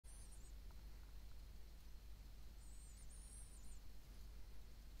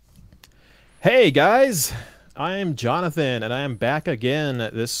Hey guys, I'm Jonathan and I am back again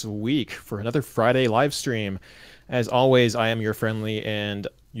this week for another Friday live stream. As always, I am your friendly and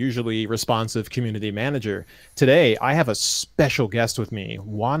usually responsive community manager. Today, I have a special guest with me,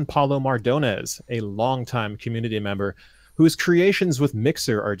 Juan Paulo Mardónez, a longtime community member whose creations with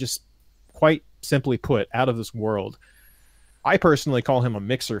Mixer are just quite simply put out of this world. I personally call him a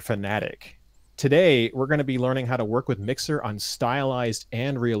Mixer fanatic. Today, we're going to be learning how to work with Mixer on stylized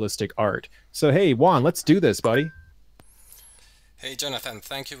and realistic art. So, hey, Juan, let's do this, buddy. Hey Jonathan,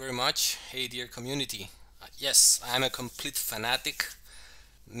 thank you very much. Hey dear community. Yes, I'm a complete fanatic.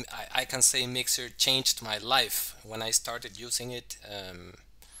 I can say Mixer changed my life when I started using it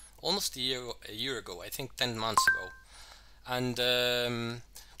almost a year ago, I think 10 months ago. And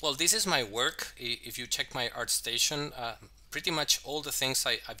well, this is my work. If you check my ArtStation, pretty much all the things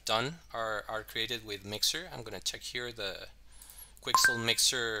I've done are created with Mixer. I'm going to check here the Quixel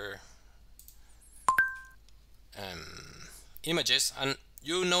Mixer images, and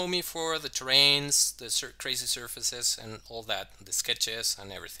you know me for the terrains, the crazy surfaces and all that, the sketches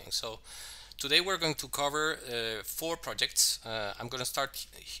and everything. So today we're going to cover four projects. I'm going to start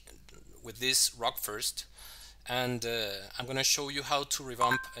with this rock first, and I'm going to show you how to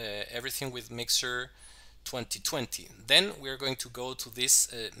revamp everything with Mixer 2020. Then we're going to go to this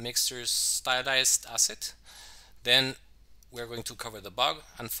Mixer stylized asset. Then we're going to cover the bug,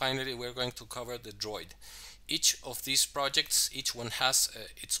 and finally we're going to cover the droid. Each of these projects, each one has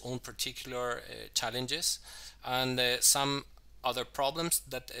its own particular challenges and some other problems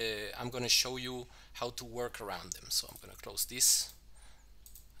that I'm going to show you how to work around them. So I'm going to close this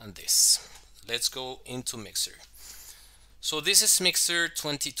and this. Let's go into Mixer. So this is Mixer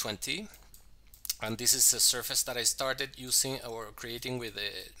 2020, and this is a surface that I started using or creating with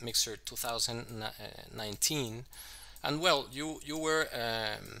Mixer 2019. And well, you were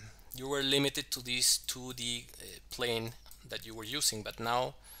limited to this 2D plane that you were using, but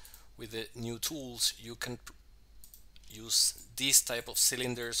now with the new tools you can use this type of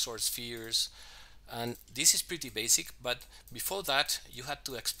cylinders or spheres, and this is pretty basic. But before that you had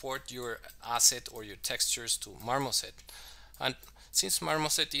to export your asset or your textures to Marmoset, and since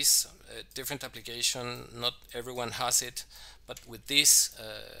Marmoset is a different application, not everyone has it, but with this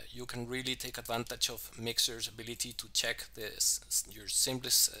you can really take advantage of Mixer's ability to check your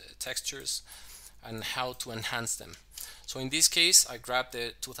simplest textures and how to enhance them. So in this case I grabbed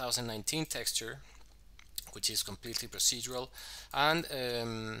the 2019 texture, which is completely procedural, and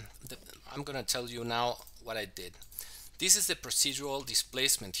I'm gonna tell you now what I did. This is the procedural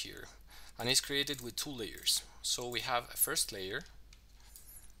displacement here, and it's created with two layers. So we have a first layer,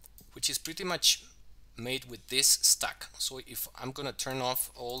 which is pretty much made with this stack. So if I'm gonna turn off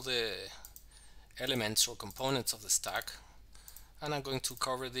all the elements or components of the stack, and I'm going to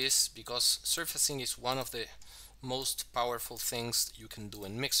cover this because surfacing is one of the most powerful things you can do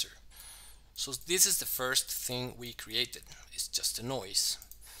in Mixer. So this is the first thing we created. It's just a noise.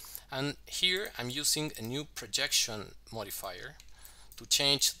 And here I'm using a new projection modifier to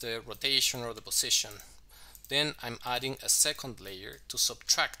change the rotation or the position. Then I'm adding a second layer to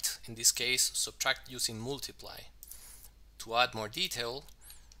subtract, in this case subtract using multiply. To add more detail,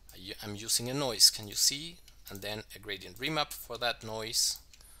 I'm using a noise, can you see? And then a gradient remap for that noise,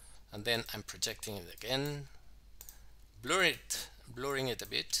 and then I'm projecting it again, blurring it a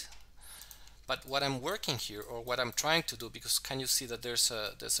bit. But what I'm working here, or what I'm trying to do, because can you see that there's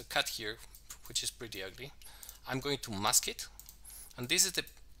a cut here which is pretty ugly, I'm going to mask it. And this is the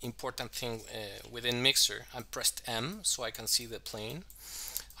important thing within Mixer. I pressed M so I can see the plane.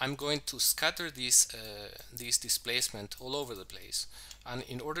 I'm going to scatter this displacement all over the place, and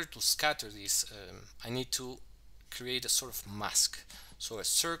in order to scatter this I need to create a sort of mask. So a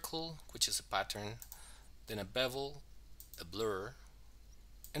circle, which is a pattern, then a bevel, a blur,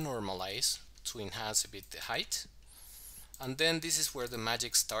 a normalize to enhance a bit the height, and then this is where the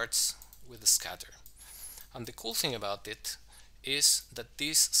magic starts with the scatter. And the cool thing about it is that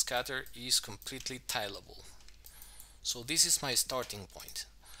this scatter is completely tileable. So this is my starting point,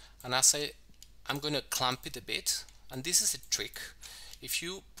 and as I'm going to clamp it a bit, and this is a trick. If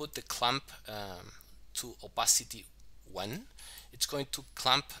you put the clamp to opacity 1, it's going to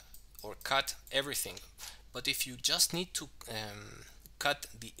clamp or cut everything. But if you just need to cut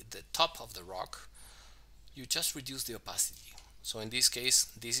the top of the rock, you just reduce the opacity. So in this case,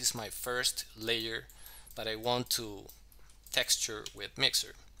 this is my first layer that I want to texture with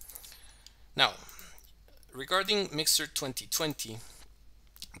Mixer. Now, regarding Mixer 2020,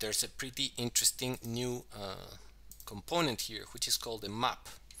 there's a pretty interesting new component here, which is called the map.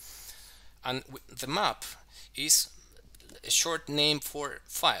 And the map is a short name for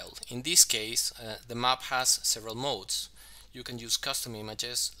file. In this case, the map has several modes. You can use custom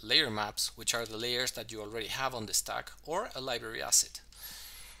images, layer maps, which are the layers that you already have on the stack, or a library asset.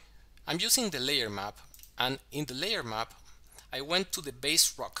 I'm using the layer map, and in the layer map I went to the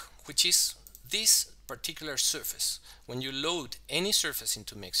base rock, which is this particular surface. When you load any surface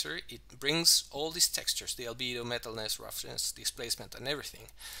into Mixer, it brings all these textures, the albedo, metalness, roughness, displacement, and everything.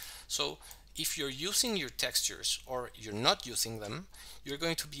 So if you're using your textures or you're not using them, you're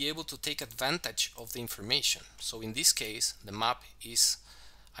going to be able to take advantage of the information. So in this case, the map is,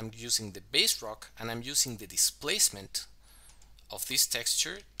 I'm using the base rock and I'm using the displacement of this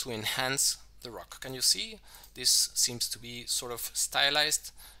texture to enhance the rock. Can you see? This seems to be sort of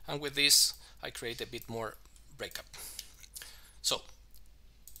stylized, and with this I create a bit more breakup. So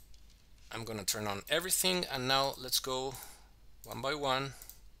I'm gonna turn on everything, and now let's go one by one,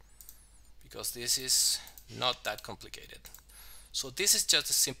 because this is not that complicated. So this is just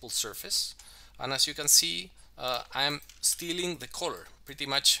a simple surface, and as you can see, I'm stealing the color. Pretty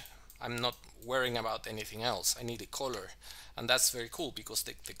much I'm not worrying about anything else. I need a color, and that's very cool because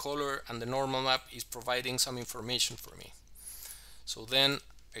the color and the normal map is providing some information for me. So then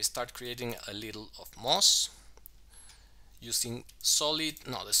I start creating a little of moss using solid.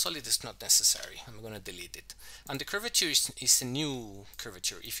 No, the solid is not necessary. I'm going to delete it. And the curvature is a new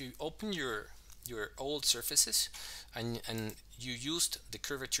curvature. If you open your old surfaces and you used the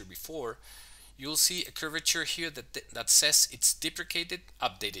curvature before, you'll see a curvature here that says it's deprecated,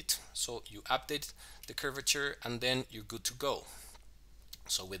 updated. So you update the curvature and then you're good to go.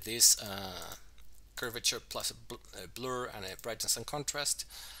 So with this curvature plus a blur and a brightness and contrast,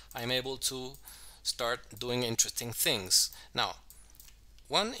 I'm able to start doing interesting things. Now,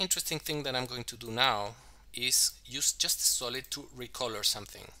 one interesting thing that I'm going to do now is use just a solid to recolor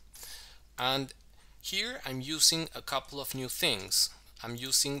something. And here I'm using a couple of new things. I'm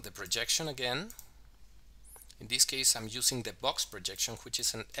using the projection again. In this case, I'm using the box projection, which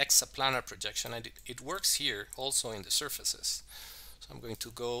is an exaplanar projection, and it works here also in the surfaces. So I'm going to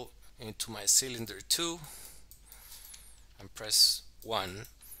go into my cylinder 2 and press 1,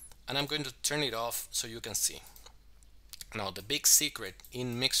 and I'm going to turn it off so you can see. Now, the big secret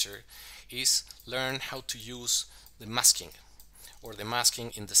in Mixer is learn how to use the masking, or the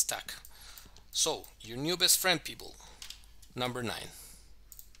masking in the stack. So your new best friend, people, number 9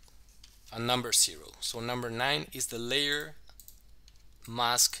 and number 0. So number 9 is the layer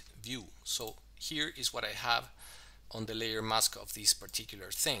mask view. So here is what I have on the layer mask of this particular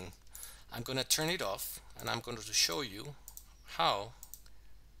thing. I'm going to turn it off, and I'm going to show you how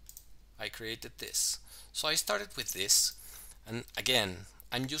I created this. So I started with this, and again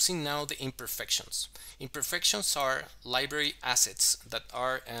I'm using now the imperfections. Imperfections are library assets that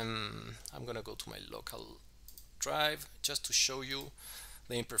are I'm gonna go to my local drive just to show you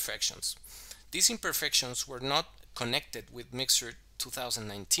the imperfections. These imperfections were not connected with Mixer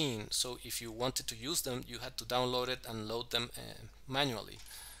 2019, so if you wanted to use them, you had to download it and load them manually.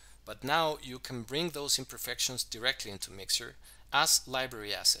 But now you can bring those imperfections directly into Mixer as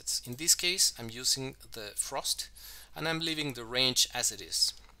library assets. In this case, I'm using the frost, and I'm leaving the range as it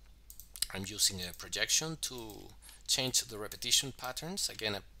is. I'm using a projection to change the repetition patterns,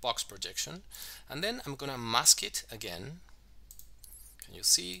 again a box projection, and then I'm gonna mask it again. Can you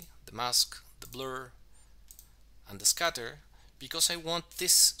see the mask, the blur, and the scatter? Because I want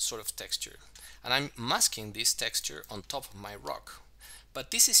this sort of texture, and I'm masking this texture on top of my rock.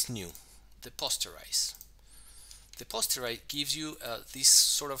 But this is new, the posterize. The posterize gives you this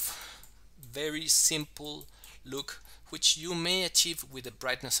sort of very simple look, which you may achieve with the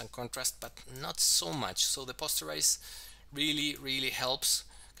brightness and contrast, but not so much. So the posterize really helps.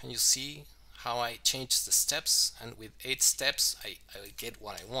 Can you see how I change the steps? And with 8 steps I get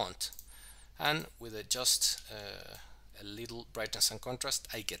what I want, and with just a little brightness and contrast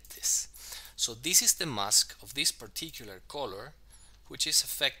I get this. So this is the mask of this particular color, which is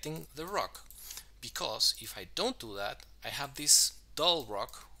affecting the rock, because if I don't do that, I have this dull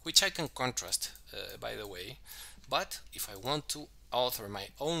rock, which I can contrast by the way. But if I want to author my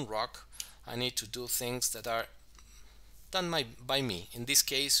own rock, I need to do things that are done by me, in this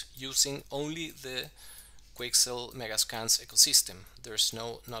case using only the Quixel Megascans ecosystem. There's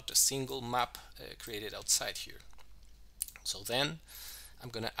not a single map created outside here. So then I'm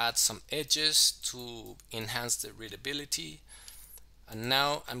gonna add some edges to enhance the readability, and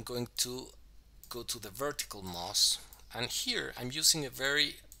now I'm going to go to the vertical moss, and here I'm using a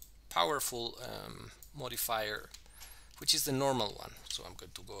very powerful modifier, which is the normal one. So I'm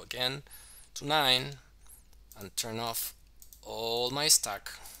going to go again to 9 and turn off all my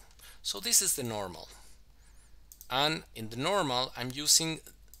stack. So this is the normal, And in the normal, I'm using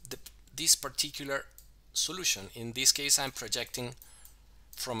this particular solution. In this case, I'm projecting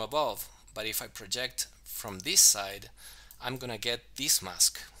from above, but if I project from this side, I'm gonna get this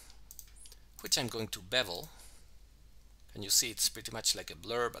mask, which I'm going to bevel. And you see it's pretty much like a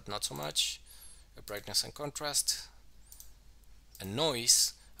blur, but not so much. A brightness and contrast, a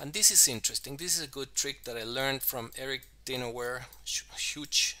noise. And this is interesting. This is a good trick that I learned from Eric Dinoware.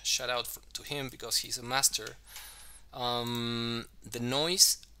 Huge shout out to him because he's a master. The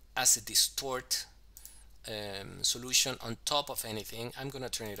noise as a distort solution on top of anything. I'm gonna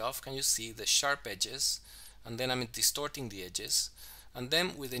turn it off. Can you see the sharp edges? And then I'm distorting the edges. And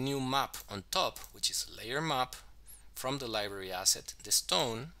then with a new map on top, which is a layer map from the library asset, the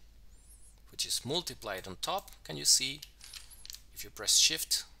stone, which is multiplied on top. Can you see? If you press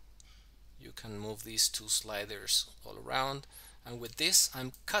shift, you can move these two sliders all around. And with this,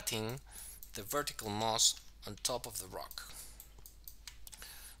 I'm cutting the vertical moss on top of the rock.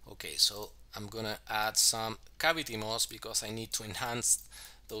 Okay, so I'm gonna add some cavity moss because I need to enhance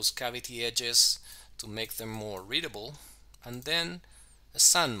those cavity edges to make them more readable. And then a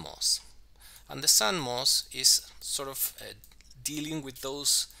sun moss. And the sun moss is sort of dealing with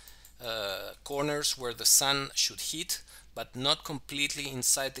those corners where the sun should hit, but not completely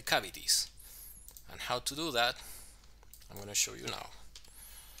inside the cavities. And how to do that, I'm going to show you now.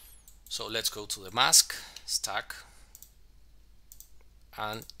 So let's go to the mask, stack,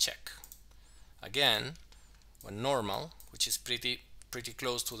 and check. Again, when normal, which is pretty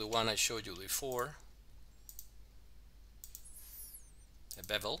close to the one I showed you before, a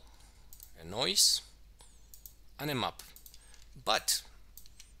bevel, a noise, and a map. But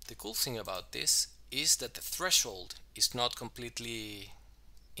the cool thing about this is that the threshold is not completely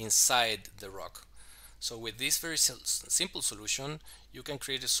inside the rock. So with this very simple solution, you can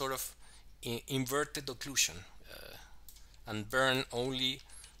create a sort of inverted occlusion and burn only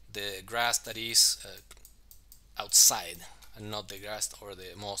the grass that is outside and not the grass or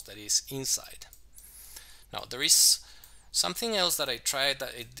the moss that is inside. Now there is something else that I tried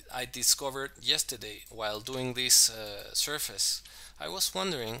that I discovered yesterday while doing this surface. I was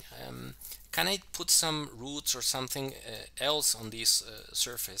wondering, can I put some roots or something else on this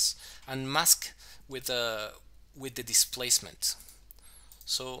surface and mask with the displacement?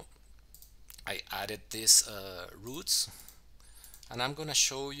 So I added these roots, and I'm gonna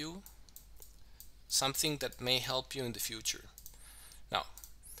show you something that may help you in the future. Now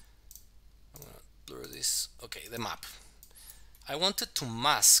I'm gonna blur this. Okay, the map. I wanted to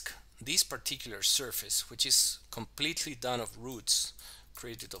mask this particular surface, which is completely done of roots,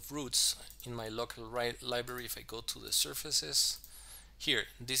 created of roots. In my local library, if I go to the surfaces, here,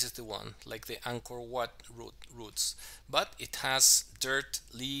 this is the one, like the Angkor Wat roots, but it has dirt,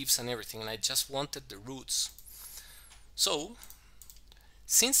 leaves, and everything, and I just wanted the roots. So,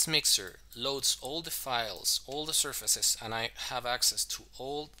 since Mixer loads all the files, all the surfaces, and I have access to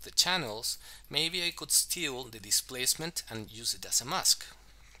all the channels, maybe I could steal the displacement and use it as a mask.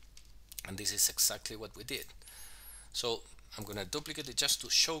 And this is exactly what we did. So I'm going to duplicate it just to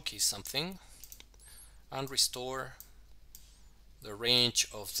showcase something and restore the range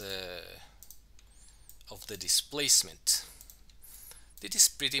of the displacement. This is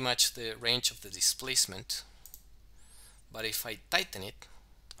pretty much the range of the displacement, but if I tighten it,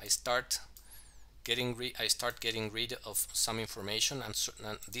 I start getting rid of some information, and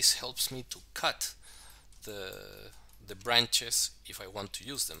this helps me to cut the branches if I want to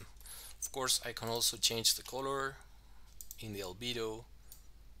use them. Of course, I can also change the color in the albedo.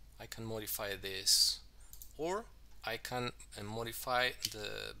 I can modify this, or I can modify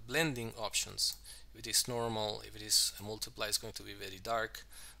the blending options. If it is normal, if it is a multiply, it's going to be very dark,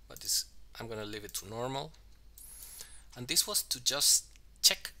 but I'm going to leave it to normal. And this was to just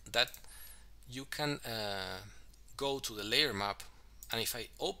check that you can go to the layer map, and if I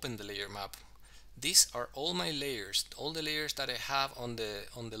open the layer map, these are all my layers, all the layers that I have on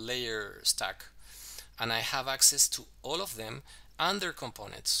the layer stack, and I have access to all of them and their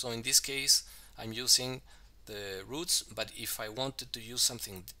components. So in this case, I'm using the roots, but if I wanted to use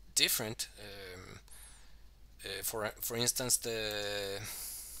something different, for instance,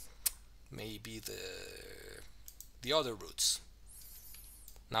 maybe the other roots.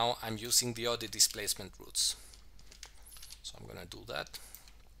 Now I'm using the other displacement roots. So I'm gonna do that.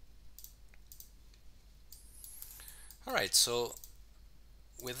 Alright, so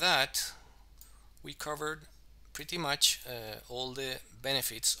with that, we covered pretty much all the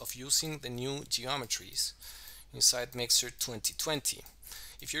benefits of using the new geometries inside Mixer 2020.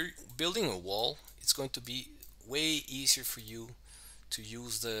 If you're building a wall, it's going to be way easier for you to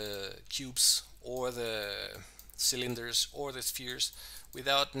use the cubes or the cylinders or the spheres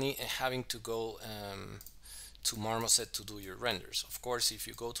without having to go to Marmoset to do your renders. Of course, if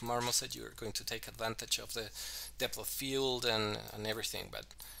you go to Marmoset, you're going to take advantage of the depth of field and everything, but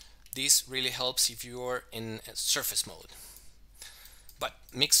this really helps if you're in surface mode. But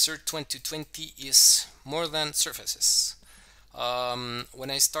Mixer 2020 is more than surfaces. When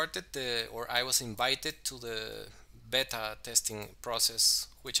I started I was invited to the beta testing process,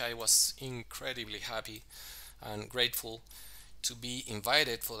 which I was incredibly happy and grateful to be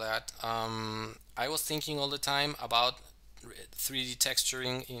invited for that. I was thinking all the time about 3D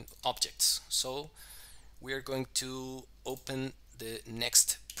texturing in objects. So we are going to open the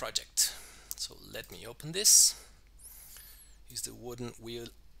next project. So let me open this. Is the wooden wheel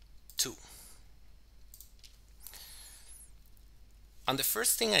 2. And the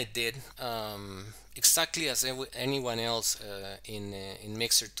first thing I did, exactly as anyone else in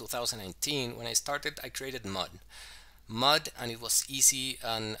Mixer 2019, when I started, I created mud, and it was easy,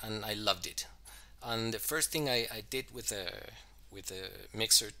 and I loved it. And the first thing I did with the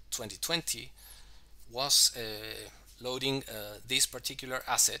Mixer 2020 was loading this particular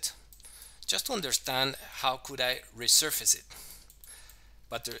asset, just to understand how could I resurface it.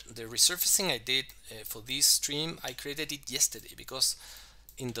 But the resurfacing I did for this stream, I created it yesterday, because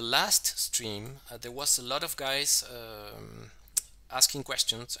in the last stream there was a lot of guys asking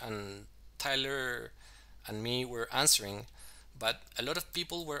questions, and Tyler and me were answering, but a lot of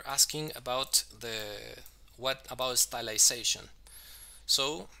people were asking about what about stylization.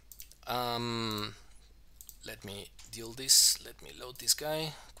 So let me load this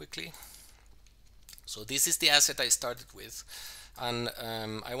guy quickly. So this is the asset I started with, and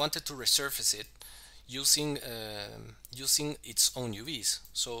I wanted to resurface it using its own UVs.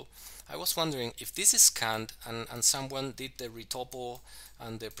 So I was wondering, if this is scanned and someone did the retopo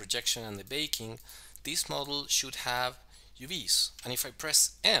and the projection and the baking, this model should have UVs. And if I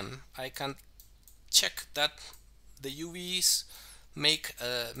press M, I can check that the UVs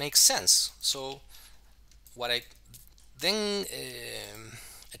make sense. So what I then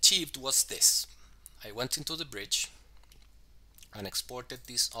achieved was this. I went into the bridge and exported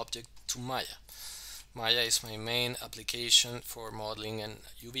this object to Maya. Maya is my main application for modeling and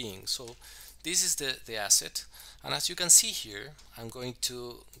UVing. So this is the asset, and as you can see here, I'm going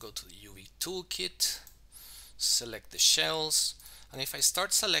to go to the UV toolkit, select the shells, and if I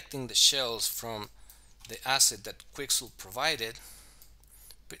start selecting the shells from the asset that Quixel provided,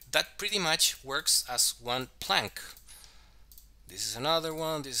 that pretty much works as one plank. This is another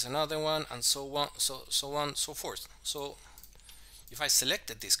one, this is another one, and so on, so forth. So if I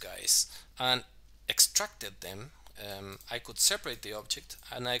selected these guys and extracted them, I could separate the object,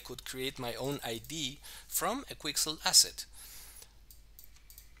 and I could create my own ID from a Quixel asset.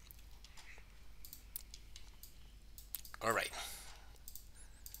 All right.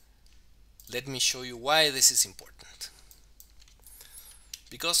 Let me show you why this is important.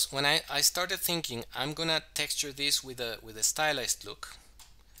 Because when I started thinking I'm gonna texture this with a stylized look,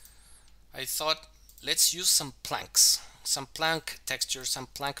 I thought, let's use some planks, some plank texture, some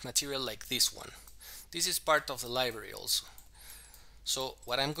plank material like this one. This is part of the library also. So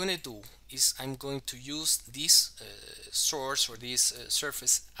what I'm going to do is I'm going to use this source or this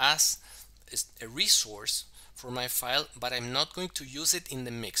surface as a resource for my file, but I'm not going to use it in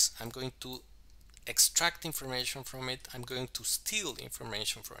the mix. I'm going to extract information from it. I'm going to steal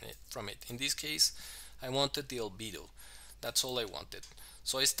information from it. In this case, I wanted the albedo. That's all I wanted.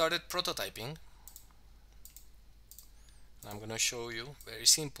 So I started prototyping. I'm going to show you, very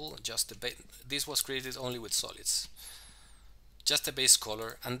simple, just this was created only with solids. Just a base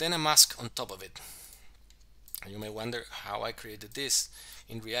color and then a mask on top of it. And you may wonder how I created this.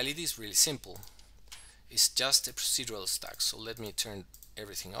 In reality, it's really simple. It's just a procedural stack. So let me turn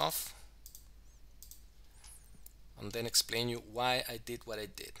everything off and then explain you why I did what I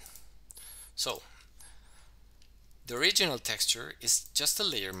did. So the original texture is just a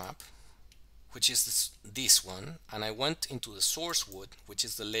layer map, which is this one, and I went into the source wood, which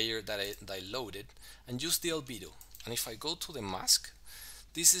is the layer that I loaded, and used the albedo. And if I go to the mask,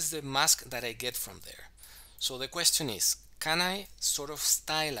 this is the mask that I get from there. So the question is, can I sort of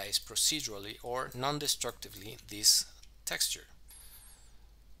stylize procedurally or non-destructively this texture?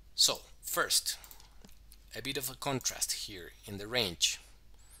 So first, a bit of a contrast here in the range.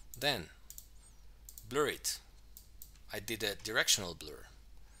 Then blur it. I did a directional blur.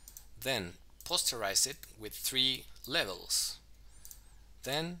 Then posterize it with 3 levels.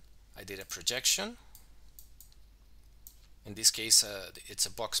 Then I did a projection. In this case, it's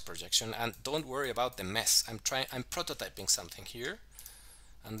a box projection, and don't worry about the mess. I'm prototyping something here,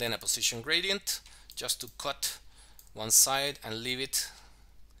 and then a position gradient just to cut one side and leave it,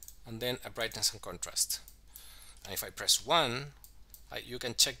 and then a brightness and contrast. And if I press 1, you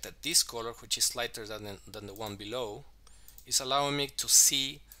can check that this color, which is lighter than the one below, is allowing me to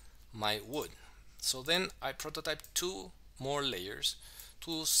see my wood. So then I prototype 2 more layers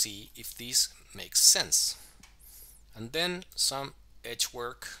to see if this makes sense. And then some edge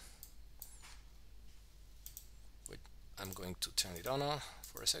work. Wait, I'm going to turn it on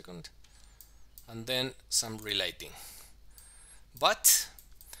for a second. And then some relighting. But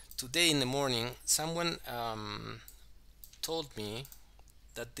today in the morning, someone told me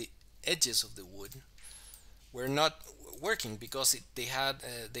that the edges of the wood were not working because they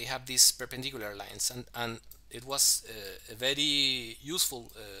have these perpendicular lines, and it was a very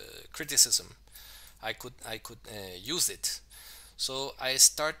useful criticism. I could use it. So I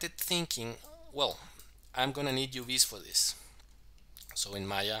started thinking, well, I'm gonna need UVs for this. So in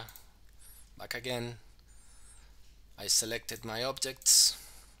Maya, back again, I selected my objects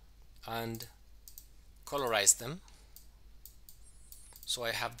and colorized them. So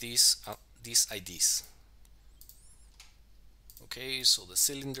I have these IDs. Okay, so the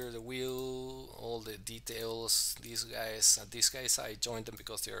cylinder, the wheel, all the details, these guys, I joined them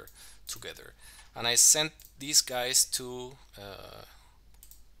because they're together. And I sent these guys to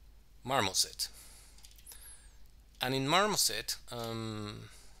Marmoset. And in Marmoset,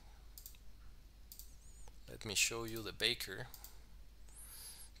 let me show you the baker.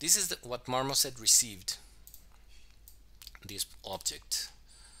 This is what Marmoset received, this object.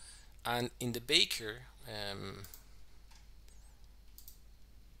 And in the baker,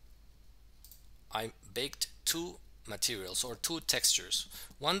 I baked 2 materials or 2 textures.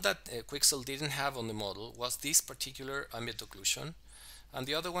 One that Quixel didn't have on the model was this particular ambient occlusion, and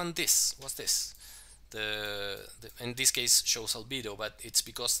the other one was this. In this case shows albedo, but it's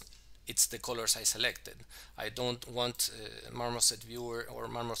because it's the colors I selected. I don't want Marmoset viewer or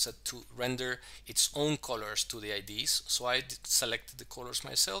Marmoset to render its own colors to the IDs, so I selected the colors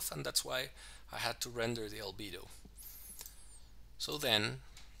myself, and that's why I had to render the albedo. So then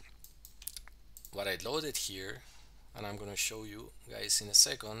what I loaded here, and I'm going to show you guys in a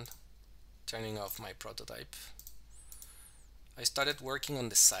second, turning off my prototype, I started working on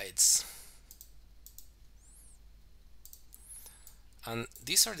the sides. And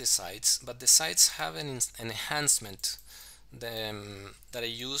these are the sides, but the sides have an enhancement that I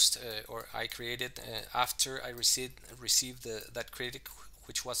used or I created after I received that critic,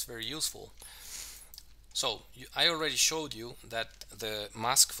 which was very useful. So I already showed you that the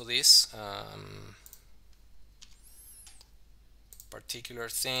mask for this particular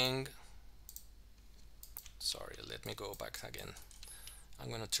thing, sorry, let me go back again. I'm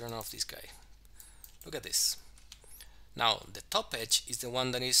going to turn off this guy. Look at this. Now the top edge is the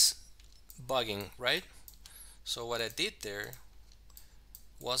one that is bugging, right? So what I did there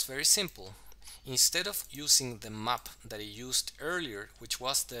was very simple. Instead of using the map that I used earlier, which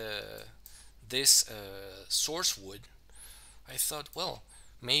was this source wood, I thought, well,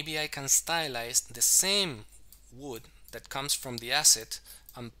 maybe I can stylize the same wood that comes from the asset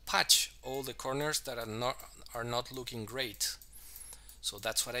and patch all the corners that are not looking great. So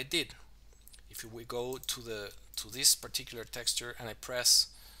that's what I did. If we go to this particular texture and I press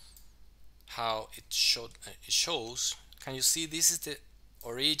how it shows, can you see this is the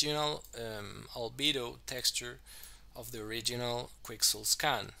original albedo texture of the original Quixel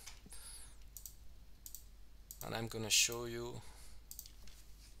scan? And I'm going to show you,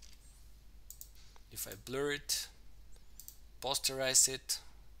 if I blur it, posterize it,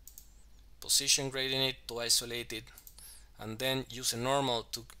 position gradient it to isolate it, and then use a normal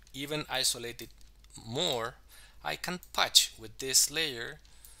to even isolate it more, I can patch with this layer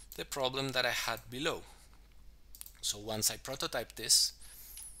the problem that I had below. So once I prototyped this,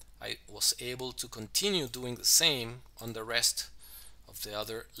 I was able to continue doing the same on the rest of the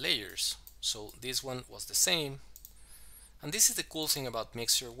other layers. So this one was the same. And this is the cool thing about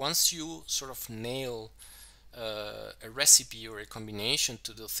Mixer. Once you sort of nail a recipe or a combination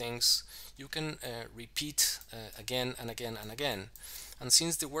to do things, you can repeat again and again and again. And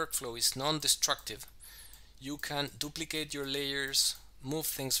since the workflow is non-destructive, you can duplicate your layers, move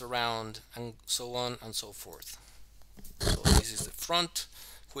things around, and so on and so forth. So this is the front,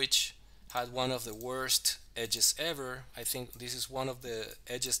 which had one of the worst edges ever. I think this is one of the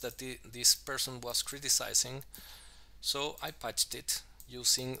edges that this person was criticizing. So I patched it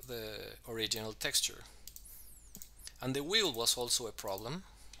using the original texture. And the wheel was also a problem.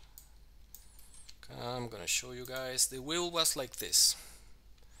 I'm gonna show you guys. The wheel was like this.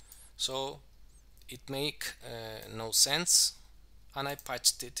 So it make no sense, and I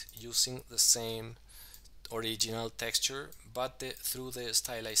patched it using the same original texture, but through the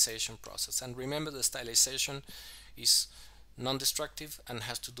stylization process. And remember, the stylization is non-destructive and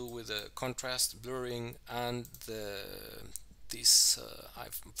has to do with the contrast, blurring, and for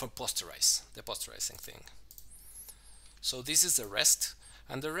the posterizing thing. So this is the rest,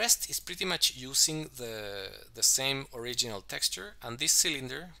 and the rest is pretty much using the same original texture, and this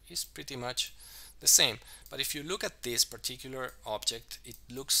cylinder is pretty much the same. But if you look at this particular object, it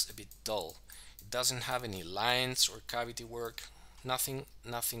looks a bit dull. It doesn't have any lines or cavity work, nothing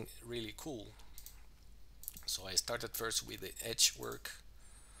really cool. So I started first with the edge work.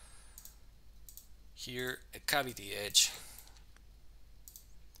 Here, a cavity edge.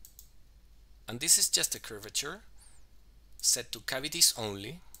 And this is just a curvature set to cavities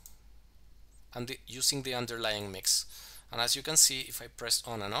only, and using the underlying mix. And as you can see, if I press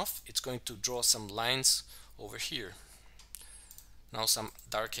on and off, it's going to draw some lines over here. Now some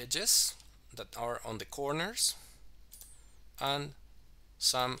dark edges that are on the corners, and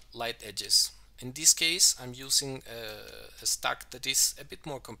some light edges. In this case, I'm using a stack that is a bit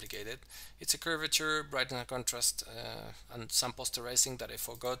more complicated. It's a curvature, brightness and contrast, and some posterizing that I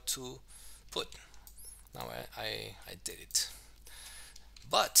forgot to put. Now I did it.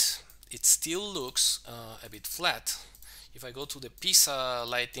 But it still looks a bit flat. If I go to the Pisa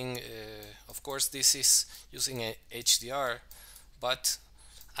lighting, of course this is using a HDR, but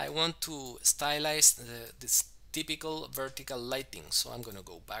I want to stylize this typical vertical lighting. So I'm going to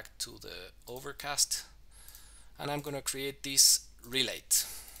go back to the overcast, and I'm going to create this relight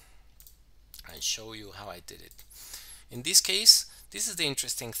and show you how I did it. In this case, this is the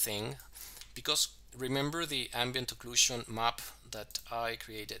interesting thing, because remember the ambient occlusion map that I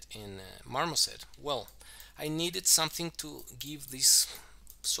created in Marmoset? Well, I needed something to give this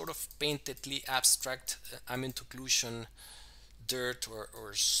sort of paintedly abstract ambient occlusion dirt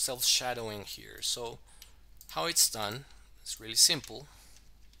or self-shadowing here. So how it's done, it's really simple.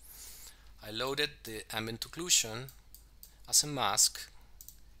 I loaded the ambient occlusion as a mask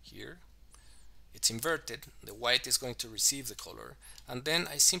here. It's inverted, the white is going to receive the color, and then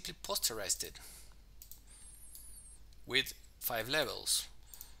I simply posterized it with 5 levels.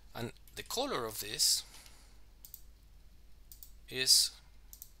 And the color of this is,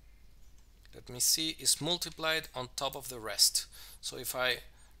 let me see, is multiplied on top of the rest. So if I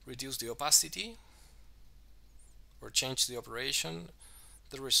reduce the opacity or change the operation,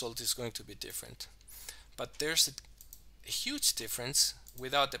 the result is going to be different. But there's a huge difference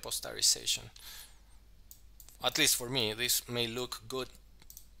without the posterization. At least for me, this may look good,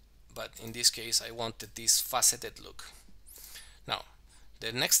 but in this case I wanted this faceted look. Now,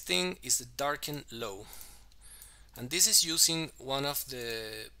 the next thing is the darken low. And this is using one of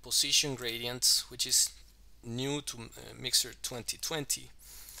the position gradients, which is new to Mixer 2020.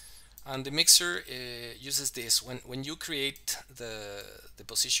 And the mixer uses this. When you create the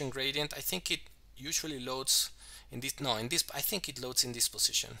position gradient, I think it usually loads in this, no, in this, I think it loads in this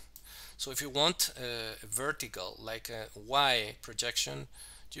position. So if you want a vertical, like a Y projection,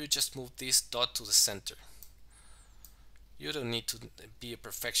 you just move this dot to the center. You don't need to be a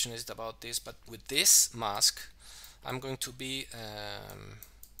perfectionist about this, but with this mask, I'm going to be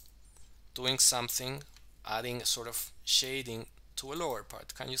doing something, adding a sort of shading to a lower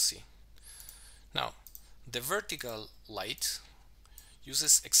part. Can you see? Now, the vertical light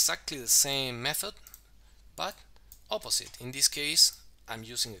uses exactly the same method, but opposite. In this case, I'm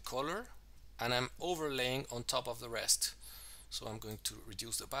using a color and I'm overlaying on top of the rest. So I'm going to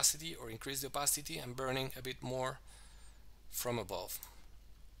reduce the opacity or increase the opacity and burning a bit more from above.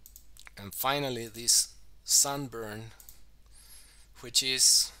 And finally, this sunburn, which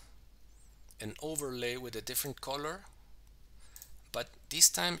is an overlay with a different color, but this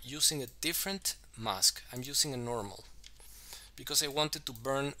time using a different mask. I'm using a normal because I wanted to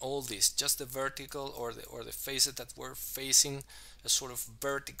burn all this, just the vertical or the faces that were facing a sort of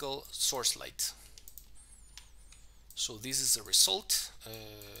vertical source light. So this is the result.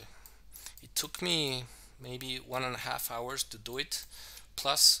 It took me maybe 1.5 hours to do it,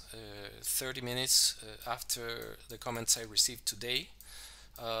 plus 30 minutes after the comments I received today.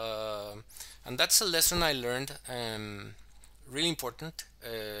 And that's a lesson I learned, really important.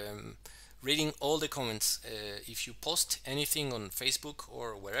 Reading all the comments. If you post anything on Facebook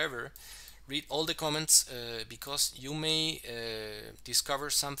or wherever, read all the comments because you may discover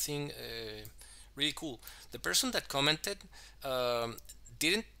something really cool. The person that commented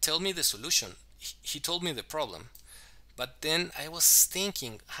didn't tell me the solution. He told me the problem. But then I was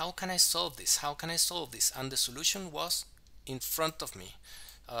thinking, how can I solve this? How can I solve this? And the solution was in front of me.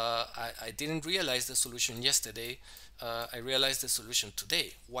 I didn't realize the solution yesterday I realized the solution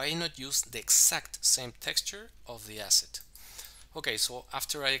today. Why not use the exact same texture of the asset? Okay, so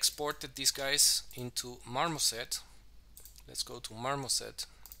after I exported these guys into Marmoset, let's go to Marmoset.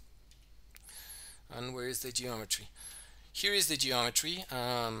 And where is the geometry? Here is the geometry.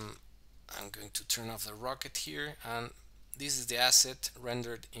 I'm going to turn off the rocket here, and this is the asset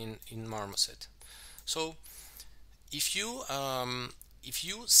rendered in Marmoset. So if you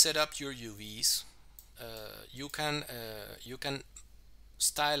set up your UVs, you can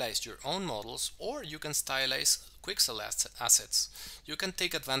stylize your own models, or you can stylize Quixel assets. You can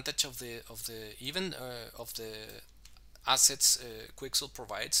take advantage of the assets Quixel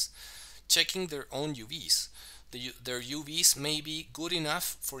provides, checking their own UVs. Their UVs may be good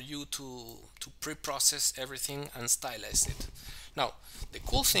enough for you to pre-process everything and stylize it. Now, the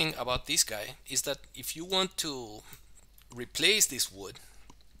cool thing about this guy is that if you want to replace this wood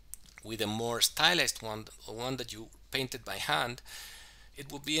with a more stylized one, a one that you painted by hand,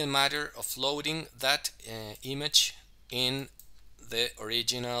 it would be a matter of loading that image in the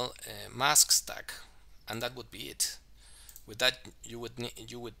original mask stack, and that would be it. With that, you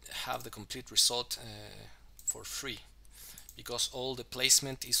would have the complete result for free, because all the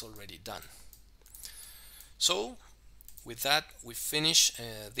placement is already done. So with that, we finish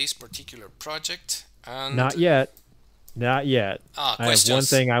this particular project. And Not yet. Not yet. I have one questions.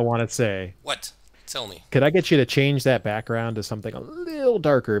 thing I want to say. What? Tell me. Could I get you to change that background to something a little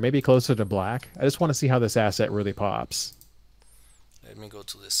darker, maybe closer to black? I just want to see how this asset really pops. Let me go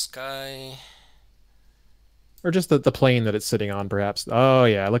to the sky. Or just the plane that it's sitting on, perhaps. Oh,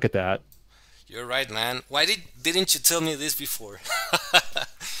 yeah, look at that. You're right, man. Why didn't you tell me this before?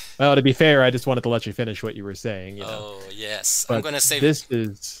 Well, to be fair, I just wanted to let you finish what you were saying, you know. Oh, yes. I'm But gonna save this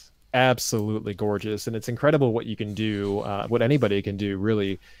is absolutely gorgeous, and it's incredible what you can do, what anybody can do,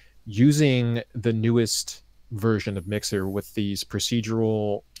 really, using the newest version of Mixer with these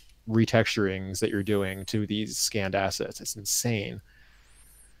procedural retexturings that you're doing to these scanned assets. It's insane.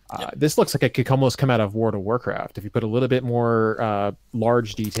 Yep. This looks like it could almost come out of World of Warcraft. If you put a little bit more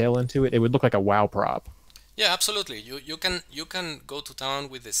large detail into it, it would look like a WoW prop. Yeah, absolutely. You can go to town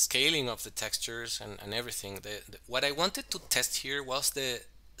with the scaling of the textures and everything. What I wanted to test here was the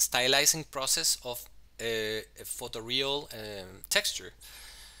stylizing process of a photoreal texture.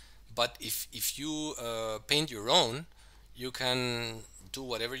 But if you paint your own, you can do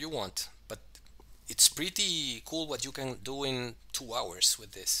whatever you want. But it's pretty cool what you can do in 2 hours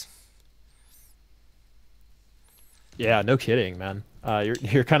with this. Yeah, no kidding, man.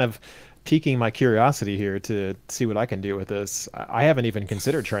 You're kind of piquing my curiosity here to see what I can do with this. I haven't even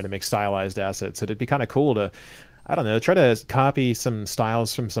considered trying to make stylized assets. So it'd be kind of cool to, I don't know, try to copy some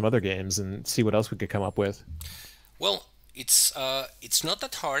styles from some other games and see what else we could come up with. Well, it's not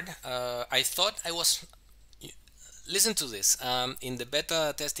that hard. I thought I was. Listen to this. In the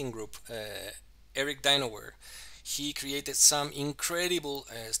beta testing group, Eric Dinoware, he created some incredible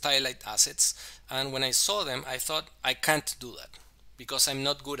stylized assets, and when I saw them, I thought I can't do that because I'm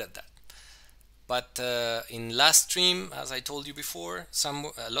not good at that. But in last stream, as I told you before,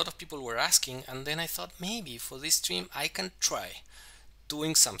 a lot of people were asking, and then I thought maybe for this stream I can try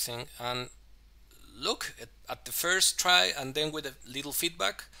doing something. And look at the first try, and then with a little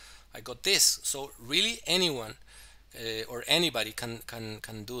feedback, I got this. So really, anyone or anybody can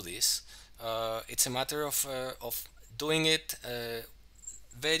do this. It's a matter of doing it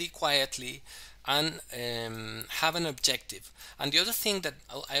very quietly and have an objective. And the other thing that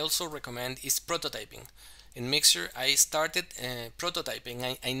I also recommend is prototyping. In Mixer, I started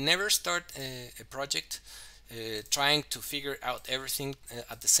prototyping. I never start a project trying to figure out everything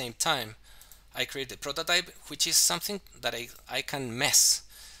at the same time. I create a prototype, which is something that I can mess.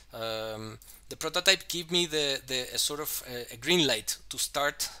 The prototype give me the sort of a green light to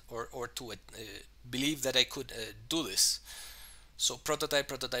start or to believe that I could do this. So prototype,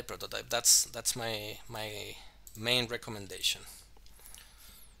 prototype, prototype. That's my main recommendation.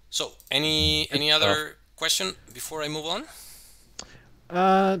 So any other question before I move on?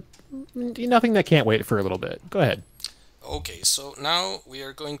 Uh, Nothing that can't wait for a little bit. Go ahead. Okay, so now we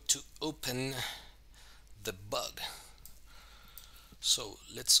are going to open the bug. So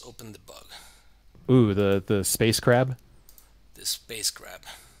let's open the bug. Ooh, the space crab. The space crab.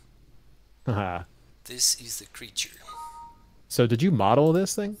 Haha. This is the creature. So did you model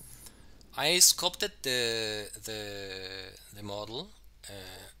this thing? I sculpted the model,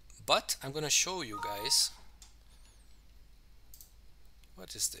 but I'm gonna show you guys.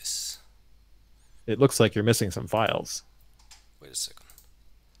 What is this? It looks like you're missing some files. Wait a second.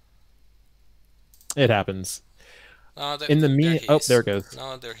 It happens. In the there mean, he oh, there is. it goes.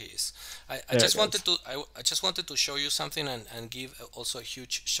 No, there he is. I There it just goes. wanted to I just wanted to show you something and give also a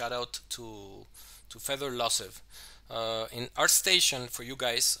huge shout out to Fedor Losev. In ArtStation for you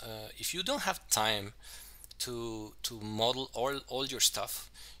guys, if you don't have time to model all your stuff,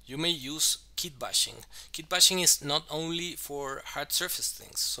 you may use kit bashing. Kit bashing is not only for hard surface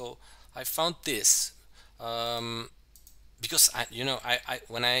things. So I found this. Um, because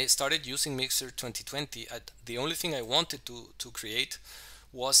when I started using Mixer 2020, the only thing I wanted to create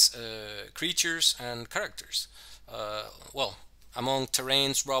was creatures and characters. Well, among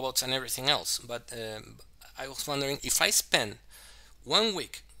terrains, robots, and everything else. But I was wondering if I spend 1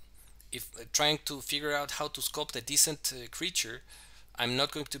 week if trying to figure out how to sculpt a decent creature, I'm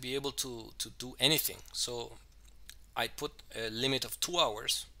not going to be able to do anything. So I put a limit of 2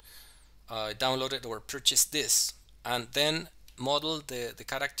 hours, downloaded or purchased this, and then model the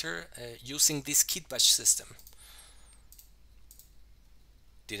character using this kit bash system.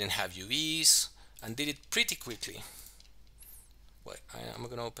 Didn't have UVs and did it pretty quickly. Wait, I'm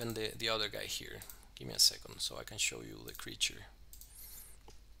gonna open the other guy here. Give me a second so I can show you the creature.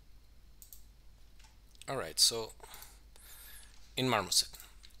 Alright, so in Marmoset.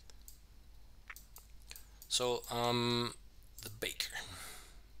 So the baker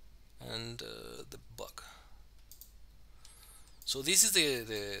and the bug. So this is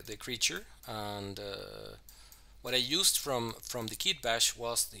the creature, and what I used from the kit bash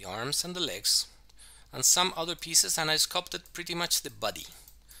was the arms and the legs and some other pieces, and I sculpted pretty much the body.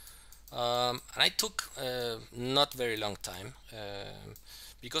 And I took not very long time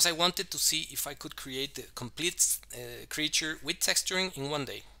because I wanted to see if I could create the complete creature with texturing in 1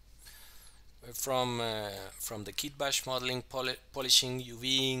 day. From the kit bash modeling, polishing,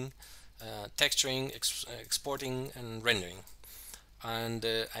 UVing, texturing, exporting, and rendering. And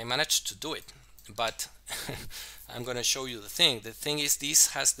I managed to do it, but I'm gonna show you the thing. The thing is, this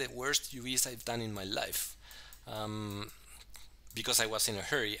has the worst UVs I've done in my life, because I was in a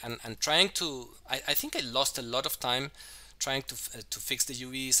hurry and trying to. I think I lost a lot of time trying to fix the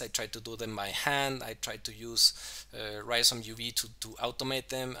UVs. I tried to do them by hand. I tried to use Rhizome UV to automate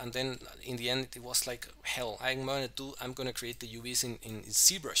them, and then in the end it was like hell. I'm gonna create the UVs in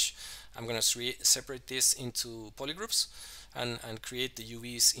ZBrush. I'm gonna separate this into polygroups and create the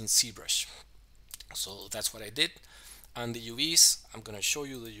UVs in ZBrush. So that's what I did. And the UVs, I'm gonna show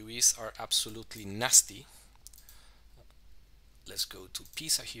you the UVs are absolutely nasty. Let's go to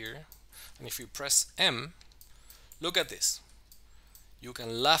Pisa here, and if you press M, look at this. You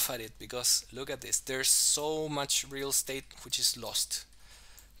can laugh at it because look at this. There's so much real estate which is lost.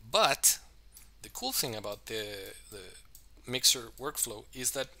 But the cool thing about the Mixer workflow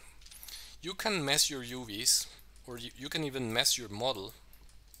is that you can mess your UVs, or you can even mess your model.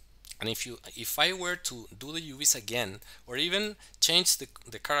 And if I were to do the UVs again, or even change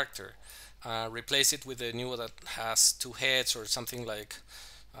the character, replace it with a new one that has 2 heads or something like,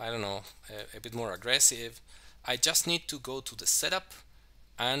 I don't know, a bit more aggressive, I just need to go to the setup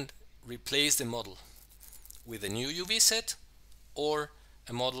and replace the model with a new UV set or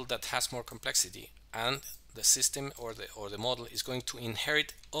a model that has more complexity, and the system or the model is going to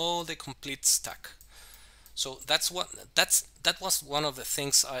inherit all the complete stack. So that was one of the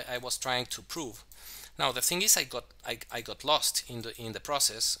things I was trying to prove. Now the thing is, I got lost in the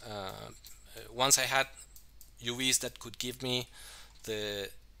process. Once I had UVs that could give me the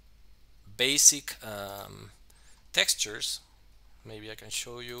basic textures, maybe I can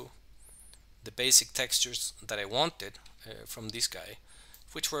show you the basic textures that I wanted from this guy,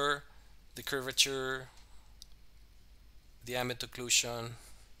 which were the curvature, the ambient occlusion,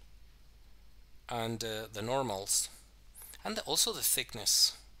 and the normals, and also the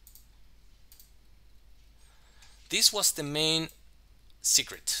thickness. This was the main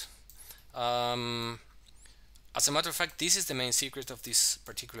secret. As a matter of fact, this is the main secret of this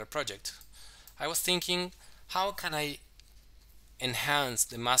particular project. I was thinking, how can I enhance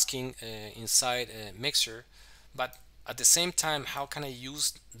the masking inside a Mixer, but at the same time, how can I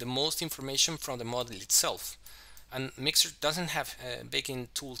use the most information from the model itself? And Mixer doesn't have baking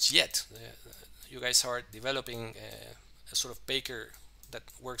tools yet. You guys are developing a sort of baker that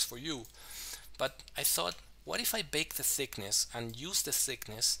works for you. But I thought, what if I bake the thickness and use the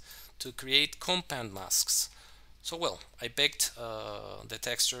thickness to create compound masks? So well, I baked the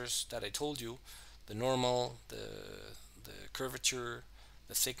textures that I told you, the normal, the curvature,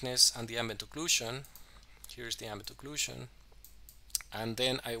 the thickness, and the ambient occlusion. Here's the ambient occlusion. And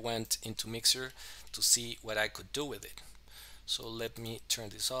then I went into Mixer to see what I could do with it. So let me turn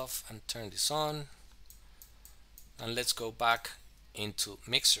this off and turn this on. And let's go back into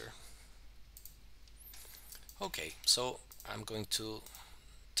Mixer. Okay, so I'm going to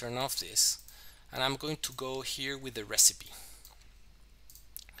turn off this, and I'm going to go here with the recipe.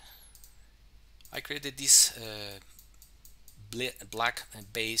 I created this black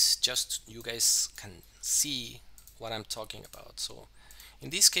base just you guys can see what I'm talking about. So in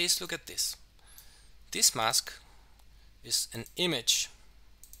this case, look at this. This mask is an image.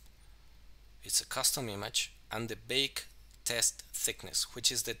 It's a custom image, and the bake test thickness,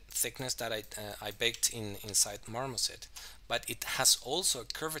 which is the thickness that I baked inside Marmoset, but it has also a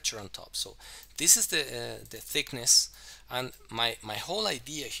curvature on top. So this is the thickness, and my whole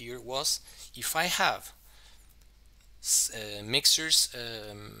idea here was, if I have mixers,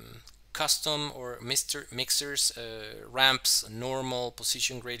 custom or mixers, ramps, normal,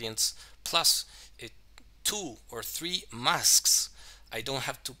 position gradients, plus 2 or 3 masks, I don't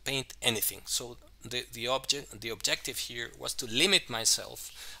have to paint anything. So the objective here was to limit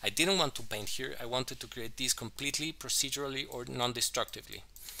myself. I didn't want to paint here. I wanted to create these completely procedurally or non-destructively.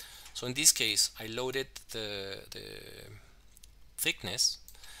 So in this case, I loaded the thickness,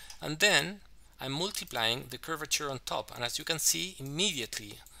 and then I'm multiplying the curvature on top. And as you can see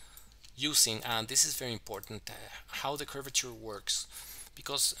immediately, using, and this is very important, how the curvature works,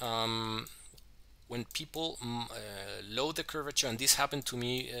 because when people load the curvature, and this happened to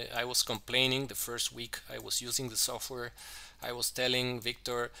me, I was complaining the first week I was using the software. I was telling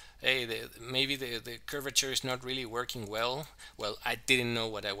Victor, hey, maybe the curvature is not really working well. Well, I didn't know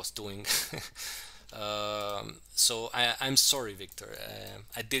what I was doing. So I'm sorry, Victor.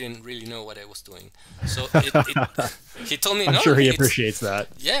 I didn't really know what I was doing. So he told me, I'm no, sure he appreciates that.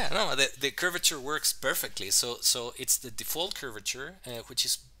 Yeah, no, the curvature works perfectly. So it's the default curvature, which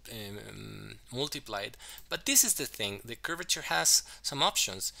is multiplied. But this is the thing, the curvature has some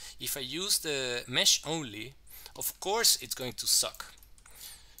options. If I use the mesh only, of course it's going to suck,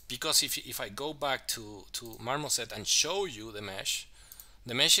 because if I go back to Marmoset and show you the mesh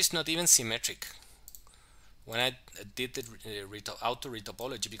is not even symmetric. When I did the auto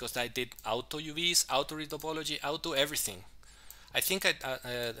retopology, because I did auto UVs, auto retopology, auto everything, I think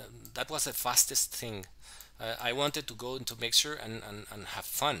that was the fastest thing. I wanted to go into mixer and have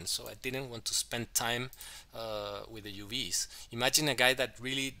fun, so I didn't want to spend time with the UVs. Imagine a guy that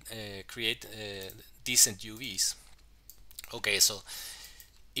really create decent UVs. Okay, so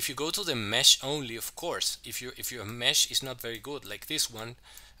if you go to the mesh only, of course, if your mesh is not very good, like this one,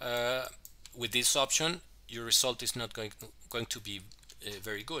 with this option, your result is not going to be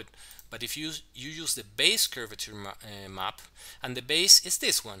very good. But if you use the base curvature map, and the base is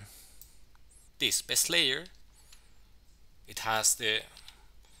this one, this best layer, it has the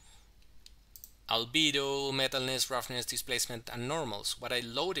albedo, metalness, roughness, displacement, and normals. What I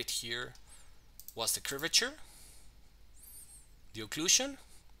loaded here was the curvature, the occlusion,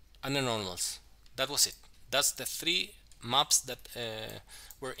 and the normals. That was it. That's the 3 maps that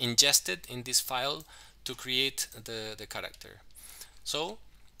were ingested in this file to create the character. So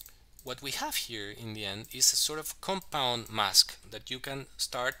what we have here in the end is a sort of compound mask that you can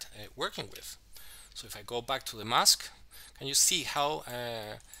start working with. So if I go back to the mask, can you see how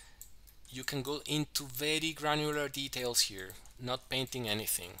you can go into very granular details here, not painting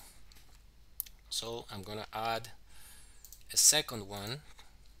anything. So I'm gonna add a second one,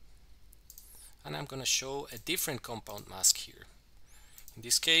 and I'm gonna show a different compound mask here. In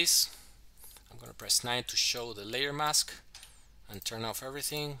this case, I'm gonna press 9 to show the layer mask and turn off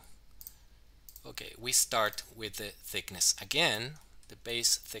everything. Okay, we start with the thickness again, the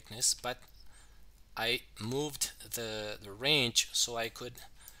base thickness, but I moved the range so I could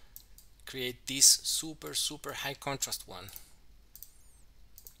create this super high contrast one.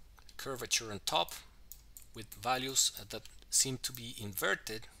 Curvature on top with values that seem to be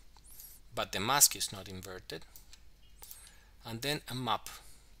inverted, but the mask is not inverted. And then a map.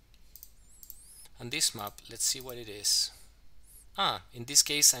 And this map, let's see what it is. In this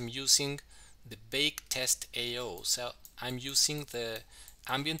case I'm using the bake test AO, so I'm using the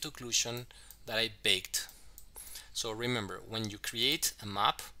ambient occlusion that I baked. So remember, when you create a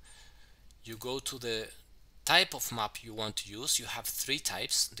map, you go to the type of map you want to use. You have 3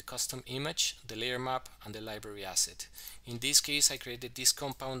 types: the custom image, the layer map, and the library asset. In this case I created this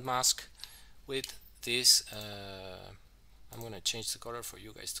compound mask with this I'm going to change the color for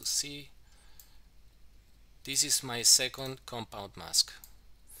you guys to see. This is my second compound mask.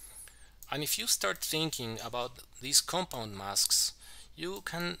 And if you start thinking about these compound masks, you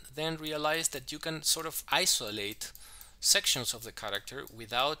can then realize that you can sort of isolate sections of the character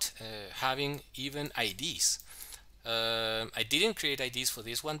without having even IDs. I didn't create IDs for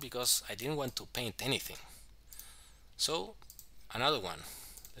this one because I didn't want to paint anything. So another one,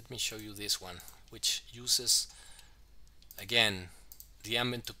 let me show you this one. which uses again the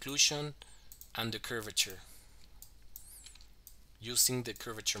ambient occlusion and the curvature, using the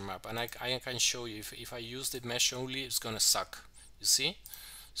curvature map. And I can show you, if I use the mesh only, it's gonna suck, you see.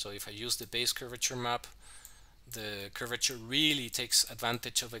 So if I use the base curvature map, the curvature really takes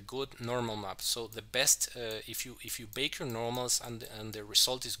advantage of a good normal map. So the best, if you bake your normals and the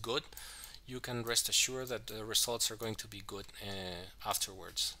result is good, you can rest assured that the results are going to be good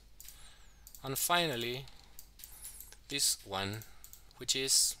afterwards. And finally, this one, which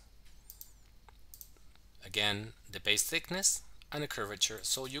is again the base thickness and a curvature.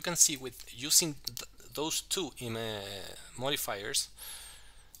 So you can see with using those two modifiers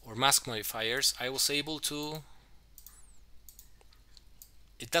or mask modifiers, I was able to,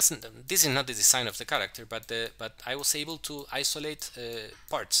 this is not the design of the character, but I was able to isolate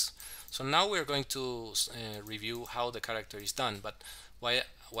parts. So now we're going to review how the character is done, but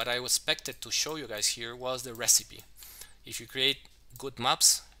what I expected to show you guys here was the recipe. If you create good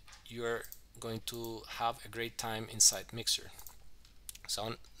maps, you're going to have a great time inside Mixer.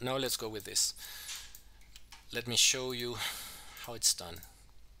 So now let's go with this. Let me show you how it's done.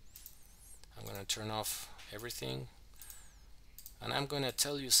 I'm going to turn off everything, and I'm going to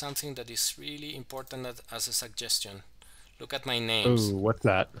tell you something that is really important as a suggestion. Look at my names. Oh, what's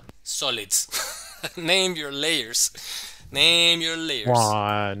that? Solids. Name your layers. Name your layers.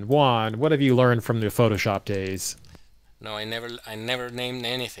 Juan, what have you learned from the Photoshop days? No, I never named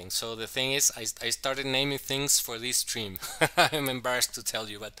anything. So the thing is, I started naming things for this stream. I'm embarrassed to tell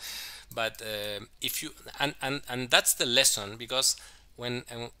you, but if you and that's the lesson, because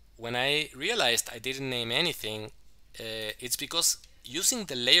when I realized I didn't name anything, it's because using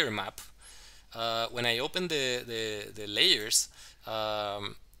the layer map, when I opened the layers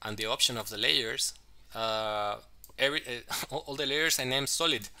and the option of the layers, all the layers I named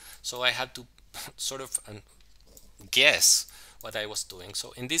solid, so I had to sort of guess what I was doing.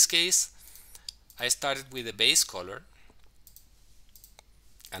 So in this case, I started with the base color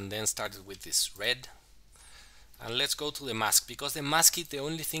and then started with this red. And let's go to the mask, because the mask is the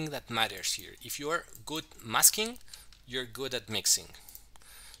only thing that matters here. If you are good masking, you're good at mixing.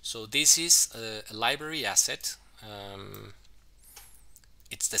 So this is a library asset.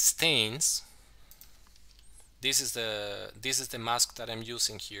 It's the stains. This is the mask that I'm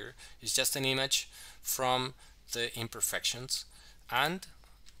using here. It's just an image from the imperfections, and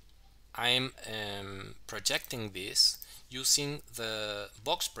I'm projecting this using the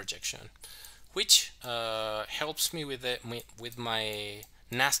box projection, which helps me with my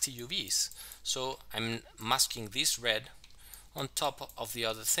nasty UVs. So I'm masking this red on top of the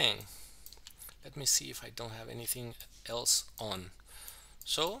other thing. Let me see if I don't have anything else on.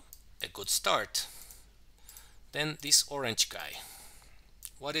 So a good start. Then this orange guy.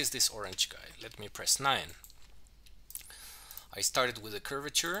 What is this orange guy? Let me press 9. I started with a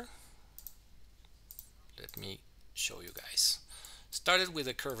curvature. Let me show you guys. Started with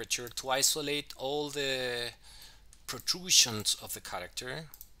a curvature to isolate all the protrusions of the character,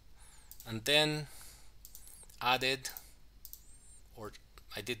 and then added, or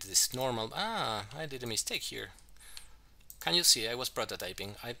I did this normal. I did a mistake here. Can you see? I was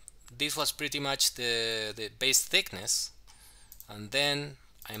prototyping. This was pretty much the base thickness, and then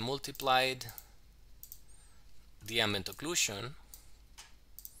I multiplied the ambient occlusion,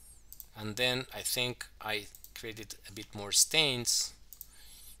 and then I think I created a bit more stains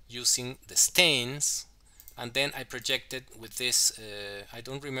using the stains, and then I projected with this I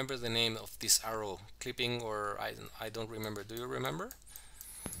don't remember the name of this arrow, clipping, or I don't remember. Do you remember?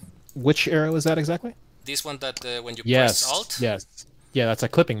 Which arrow is that exactly? This one that when you Yes, press Alt? yes. Yeah, that's a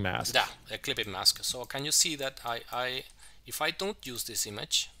clipping mask. Yeah, a clipping mask. So can you see that if I don't use this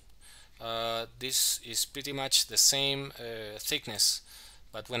image, this is pretty much the same thickness,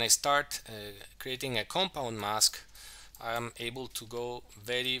 but when I start creating a compound mask, I'm able to go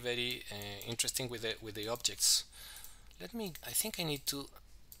very interesting with the objects. I think I need to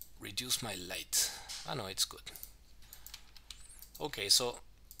reduce my light. No, it's good. Okay, so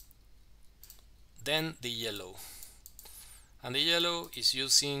then the yellow, and the yellow is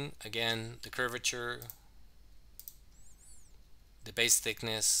using again the curvature, the base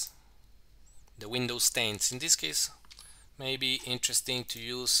thickness, the window stains. In this case, maybe interesting to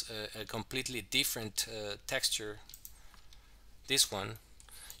use a completely different texture. This one,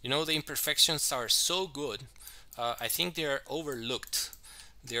 you know, the imperfections are so good. I think they are overlooked.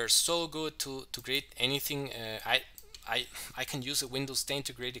 They are so good to create anything. I can use a window stain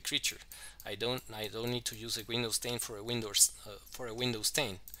to create a creature. I don't need to use a window stain for a window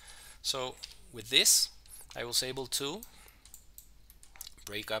stain. So with this, I was able to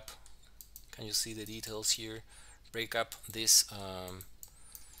break up Can you see the details here? Break up this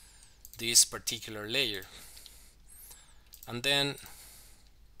this particular layer, and then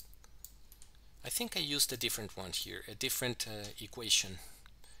I think I used a different one here, a different equation.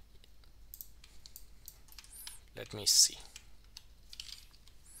 Let me see.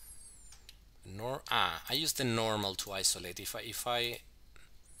 I used the normal to isolate. If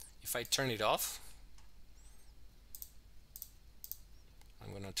I turn it off,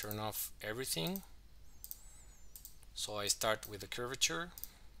 I'm going to turn off everything. So I start with the curvature.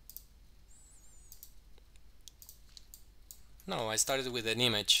 No, I started with an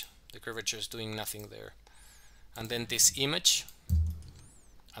image. The curvature is doing nothing there. And then this image,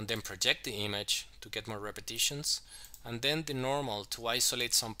 and then project the image to get more repetitions, and then the normal to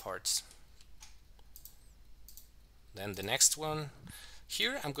isolate some parts. Then the next one.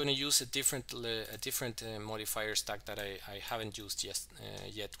 Here I'm going to use a different modifier stack that I haven't used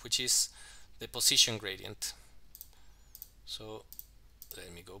yet, which is the position gradient. So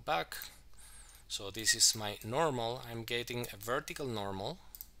let me go back. So this is my normal. I'm getting a vertical normal,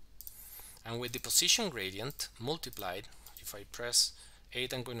 and with the position gradient multiplied, if I press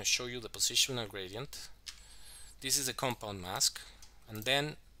 8, I'm going to show you the positional gradient. This is a compound mask, and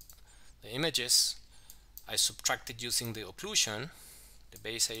then the images I subtracted using the occlusion, the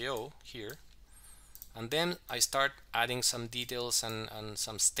base AO here, and then I start adding some details and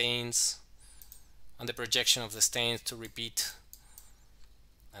some stains, and the projection of the stains to repeat.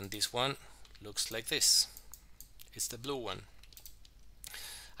 And this one looks like this. It's the blue one.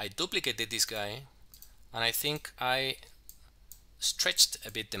 I duplicated this guy, and I think I stretched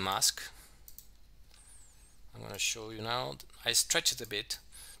a bit the mask. I'm going to show you now. I stretched it a bit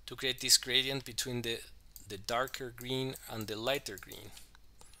to create this gradient between the darker green and the lighter green.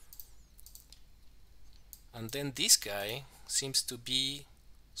 And then this guy seems to be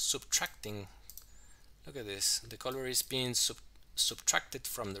subtracting. Look at this. The color is being subtracted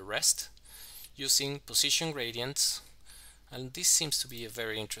from the rest using position gradients. And this seems to be a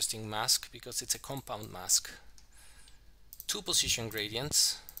very interesting mask because it's a compound mask. 2 position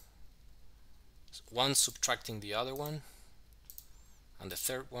gradients, one subtracting the other one, and the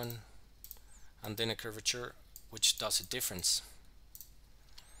third one, and then a curvature which does a difference.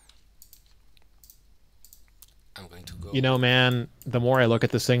 I'm going to go. You know, man, the more I look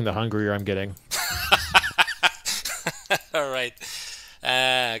at this thing, the hungrier I'm getting. All right.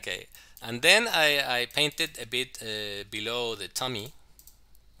 Okay. And then I painted a bit below the tummy.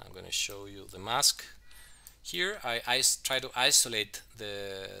 I'm going to show you the mask. Here I try to isolate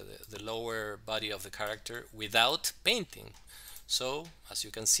the lower body of the character without painting. So as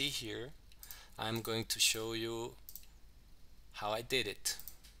you can see here, I'm going to show you how I did it.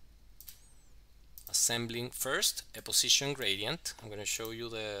 Assembling first a position gradient. I'm going to show you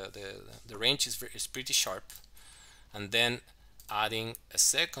the range is pretty sharp, and then adding a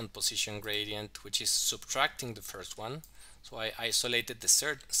second position gradient which is subtracting the first one. So I isolated the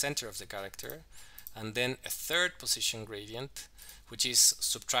center of the character, and then a third position gradient which is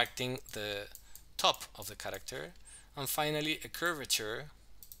subtracting the top of the character, and finally a curvature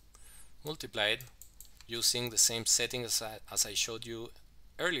multiplied using the same setting as I showed you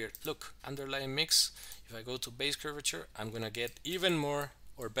earlier. Look, underlying mix. If I go to base curvature, I'm going to get even more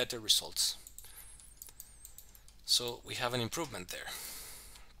or better results. So we have an improvement there.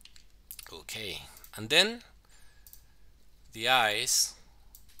 Okay, and then the eyes,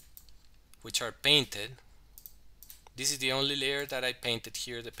 which are painted. This is the only layer that I painted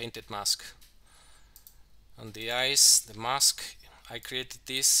here, the painted mask. On the eyes, the mask, I created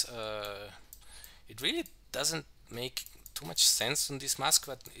this. It really doesn't make too much sense on this mask,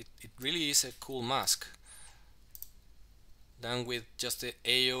 but it really is a cool mask. Done with just the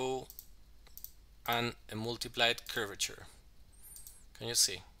AO and a multiplied curvature. Can you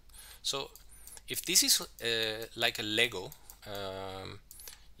see? So if this is like a Lego,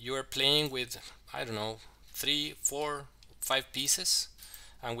 you are playing with, I don't know, 3, 4, 5 pieces,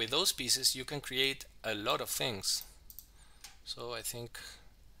 and with those pieces you can create a lot of things. So I think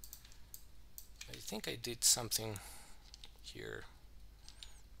I did something here.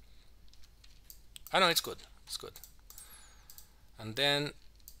 I know it's good. It's good. And then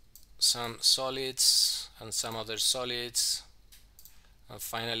some solids and some other solids, and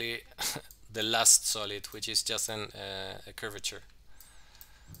finally the last solid, which is just a curvature.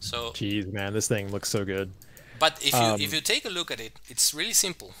 So, jeez, man, this thing looks so good. But if you take a look at it, it's really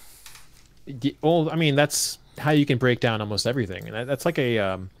simple. Well, I mean, that's how you can break down almost everything, and that's like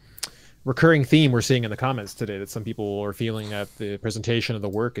a recurring theme we're seeing in the comments today, that some people are feeling that the presentation of the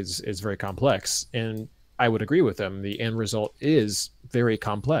work is very complex. And I would agree with them. The end result is very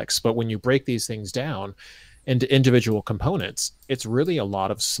complex. But when you break these things down into individual components, it's really a lot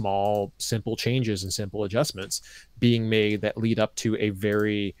of small, simple changes and simple adjustments being made that lead up to a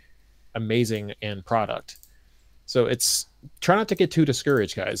very amazing end product. So it's try not to get too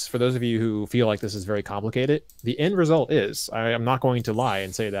discouraged, guys. For those of you who feel like this is very complicated, the end result is, I am not going to lie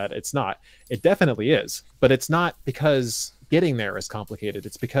and say that it's not. It definitely is, but it's not because getting there is complicated.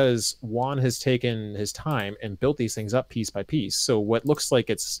 It's because Juan has taken his time and built these things up piece by piece. So what looks like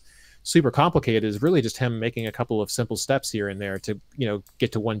it's super complicated is really just him making a couple of simple steps here and there to,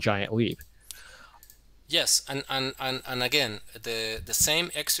 get to one giant leap. Yes, and again, the same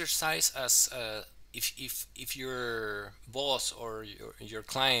exercise as if your boss or your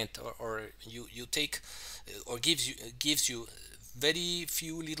client or you take or gives you very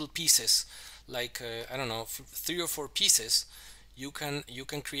few little pieces, like I don't know, 3 or 4 pieces, you can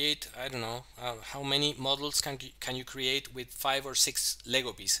create, I don't know, how many models can you create with 5 or 6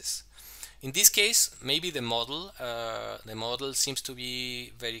 Lego pieces. In this case, maybe the model seems to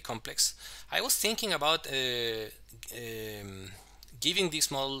be very complex. I was thinking about giving this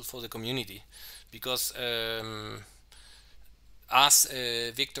model for the community, because as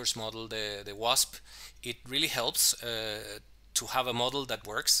Victor's model, the WASP, it really helps to have a model that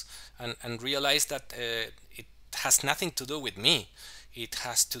works, and realize that it has nothing to do with me. It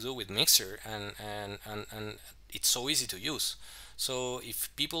has to do with Mixer, and it's so easy to use. So if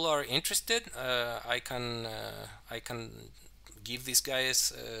people are interested, I can give these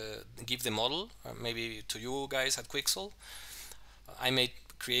guys give the model maybe to you guys at Quixel. I may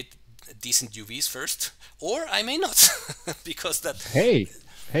create decent UVs first, or I may not, because that. Hey,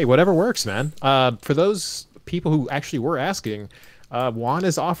 whatever works, man. For those people who actually were asking, Juan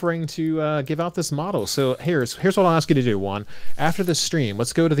is offering to give out this model. So here's what I'll ask you to do, Juan. After this stream,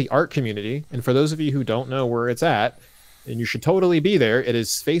 let's go to the art community. And for those of you who don't know where it's at, and you should totally be there, it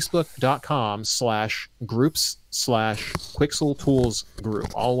is facebook.com/groups/Quixel Tools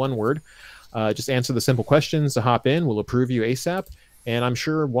Group, all one word. Just answer the simple questions to hop in. We'll approve you ASAP. And I'm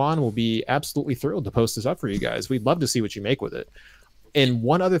sure Juan will be absolutely thrilled to post this up for you guys. We'd love to see what you make with it. And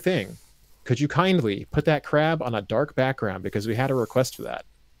one other thing, could you kindly put that crab on a dark background, because we had a request for that?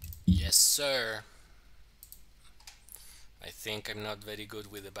 Yes, sir. I think I'm not very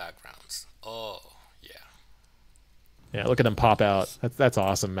good with the backgrounds. Oh, yeah. Yeah, look at them pop out. That's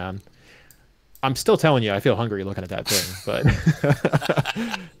awesome, man. I'm still telling you, I feel hungry looking at that thing, but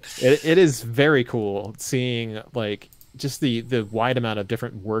it is very cool seeing like just the wide amount of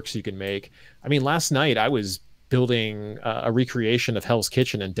different works you can make. I mean, last night I was building a recreation of Hell's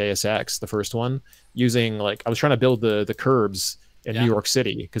Kitchen in Deus Ex, the first one, using I was trying to build the curbs in New York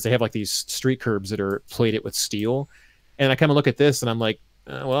City, because they have like these street curbs that are plated with steel. And I kind of look at this and I'm like,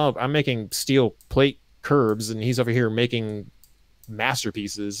 well, I'm making steel plate curbs and he's over here making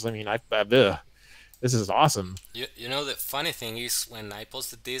masterpieces. I mean, this is awesome. You know, the funny thing is, when I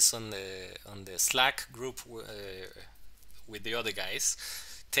posted this on the Slack group with the other guys,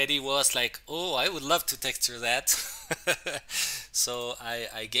 Teddy was like, "Oh, I would love to texture that." So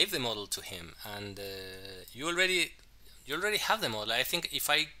I gave the model to him, and you already have the model. I think if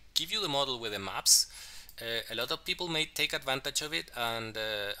I give you the model with the maps, a lot of people may take advantage of it and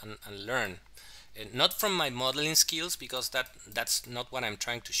learn. Not from my modeling skills, because that's not what I'm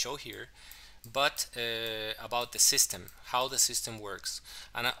trying to show here, but about the system, how the system works.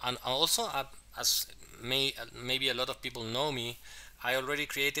 And also, as maybe a lot of people know me, I already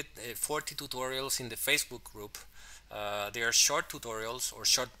created 40 tutorials in the Facebook group. They are short tutorials or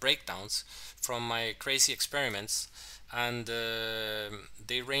short breakdowns from my crazy experiments, and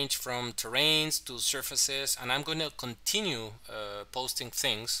they range from terrains to surfaces, and I'm going to continue posting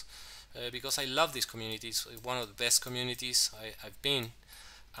things because I love these communities. One of the best communities I've been.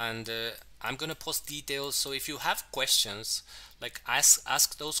 And I'm gonna post details, so if you have questions, like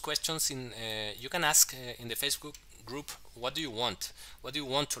ask those questions in you can ask in the Facebook group, what do you want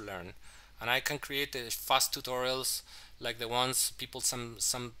to learn, and I can create fast tutorials like the ones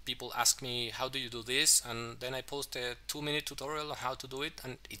some people ask me, how do you do this, and then I post a 2-minute tutorial on how to do it,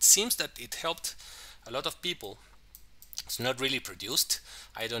 and it seems that it helped a lot of people. It's not really produced.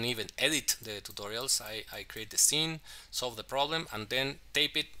 I don't even edit the tutorials. I create the scene, solve the problem, and then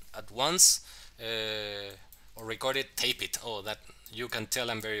tape it at once, or record it, tape it. Oh, that you can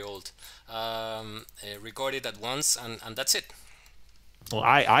tell I'm very old. Record it at once, and that's it. Well,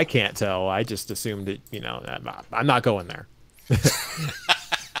 I can't tell. I just assumed that, I'm not going there.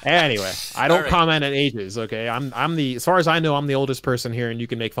 Anyway, I don't comment on ages, okay? I'm the, as far as I know, I'm the oldest person here, and you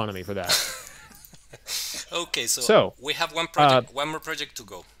can make fun of me for that. Okay, so we have one more project to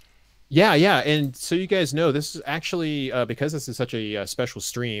go. Yeah, yeah. And so you guys know, this is actually because this is such a special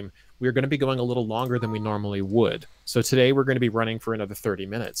stream, we're going to be going a little longer than we normally would. So today we're going to be running for another 30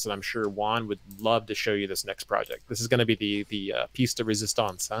 minutes, and I'm sure Juan would love to show you this next project. This is going to be the piece de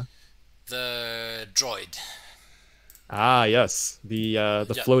resistance, huh? The droid. Ah, yes, the Yeah,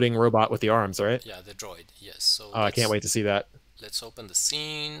 floating robot with the arms, right? yeah, the droid. Yes. So Oh, I can't wait to see that. let's open the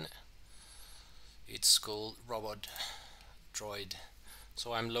scene. It's called robot droid.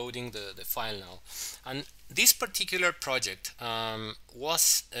 So I'm loading the file now. And this particular project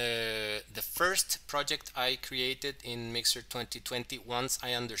was the first project I created in Mixer 2020 once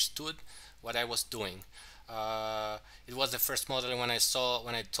I understood what I was doing. It was the first model when I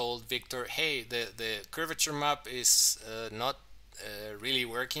told Victor, hey, the curvature map is not really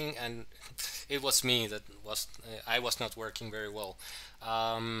working, and it was me that was I was not working very well.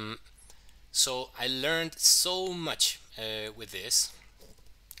 So I learned so much with this.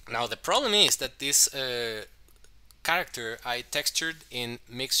 Now the problem is that this character I textured in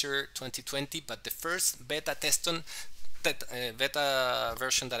Mixer 2020, but the first beta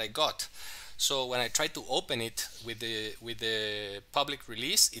version that I got. So when I tried to open it with the public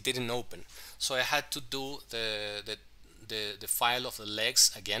release, it didn't open. So I had to do the file of the legs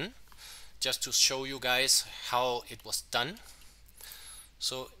again, just to show you guys how it was done.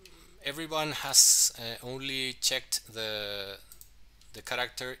 So everyone has only checked the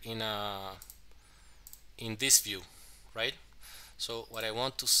character in this view, right? So what I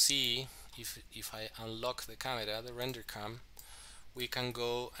want to see, if I unlock the camera, the render cam, we can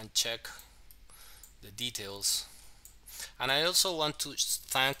go and check the details. And I also want to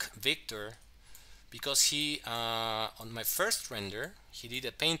thank Victor, because he on my first render he did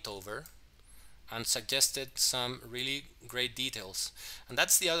a paint over and suggested some really great details. And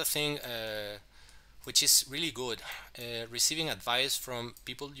that's the other thing which is really good, receiving advice from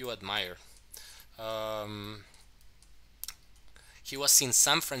people you admire. Um, he was in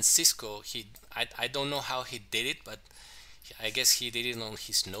San Francisco. I don't know how he did it, but I guess he did it on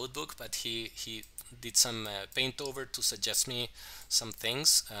his notebook. But he did some paint over to suggest me some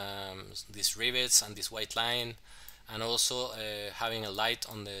things, these rivets and this white line, and also having a light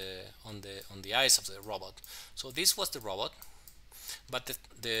on the eyes of the robot. So this was the robot. But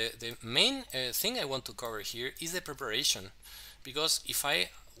the main thing I want to cover here is the preparation, because if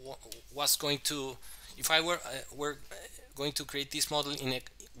I was going to, if I were going to create this model in a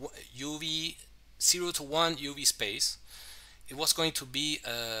UV 0 to 1 UV space, it was going to be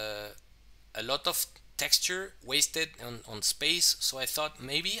a lot of texture wasted on space. So I thought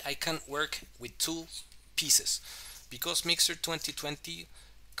maybe I can work with two pieces, because Mixer 2020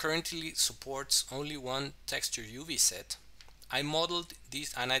 currently supports only one texture UV set. I modeled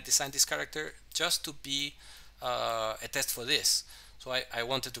this and I designed this character just to be a test for this. So I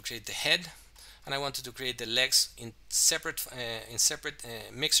wanted to create the head, and I wanted to create the legs in separate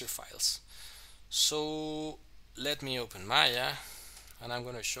Mixer files. So let me open Maya, and I'm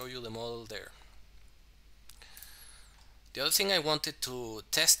going to show you the model there. The other thing I wanted to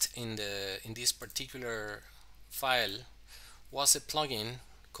test in this particular file was a plugin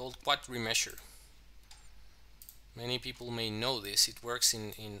called Quad Remesher. Many people may know this. It works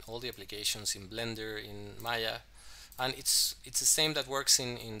in all the applications, in Blender, in Maya, and it's the same that works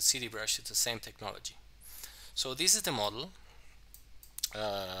in CityBrush. It's the same technology. So this is the model,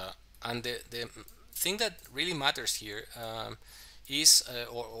 and the thing that really matters here is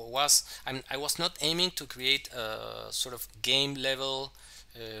or was, I was not aiming to create a sort of game level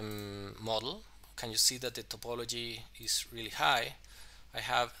model. Can you see that the topology is really high? I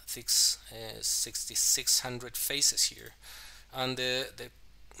have 6600 faces here, and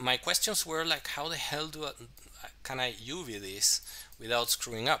my questions were like, how the hell can I UV this without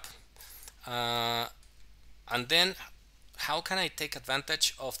screwing up? And then how can I take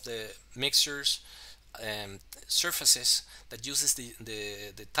advantage of the mixers surfaces that uses the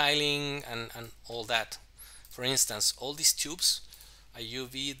tiling and all that? For instance, all these tubes, I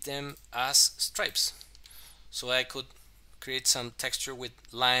UV them as stripes, so I could create some texture with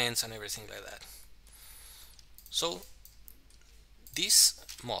lines and everything like that. So this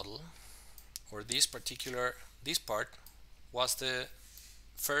model, or this part, was the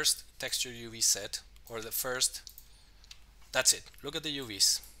first texture UV set, or the first. That's it. Look at the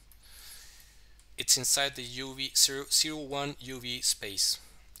UVs. It's inside the UV 01 UV space.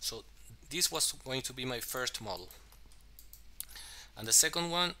 So this was going to be my first model, and the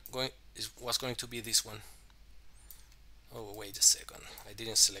second one was going to be this one. Oh, wait a second, I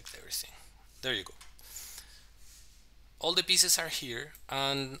didn't select everything. There you go. All the pieces are here,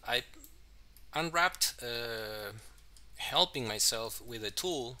 and I unwrapped, helping myself with a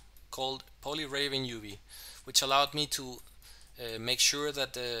tool called Polyraven UV, which allowed me to make sure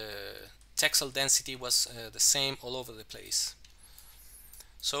that the texel density was the same all over the place.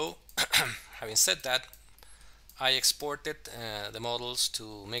 So having said that, I exported the models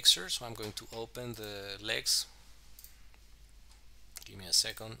to Mixer, so I'm going to open the legs. Give me a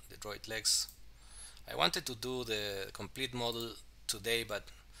second, the droid legs. I wanted to do the complete model today, but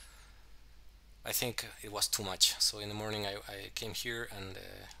I think it was too much. So in the morning I came here and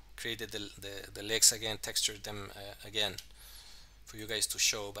created the legs again, textured them again for you guys to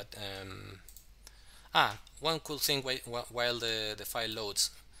show. But one cool thing while the file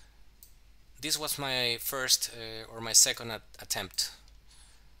loads. This was my first or my second attempt.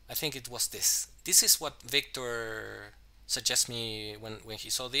 I think it was this. This is what Victor suggests me when he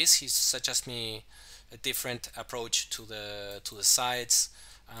saw this. He suggests me a different approach to the sides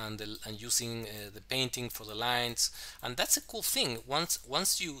and using the painting for the lines, and that's a cool thing.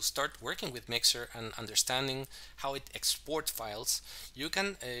 Once you start working with Mixer and understanding how it exports files, you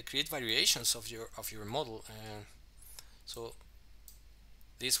can create variations of your model. So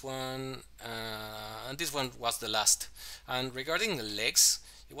this one and this one was the last. And regarding the legs,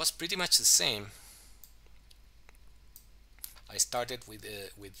 it was pretty much the same. I started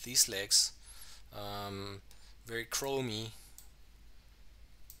with these legs, very chromy.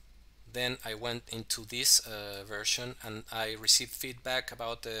 Then I went into this version and I received feedback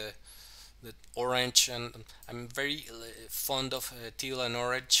about the orange, and I'm very fond of teal and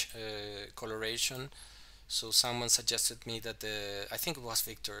orange coloration. So someone suggested me that I think it was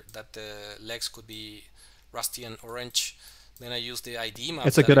Victor, that the legs could be rusty and orange. Then I used the ID map.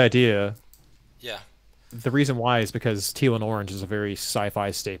 It's a good idea. Yeah. The reason why is because teal and orange is a very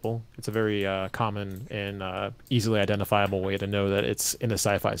sci-fi staple. It's a very common and easily identifiable way to know that it's in a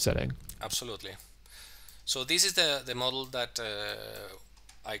sci-fi setting. Absolutely. So this is the model that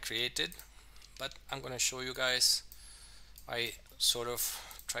I created, but I'm going to show you guys. I sort of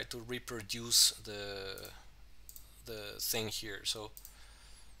try to reproduce the thing here. So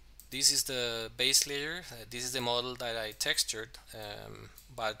this is the base layer. This is the model that I textured,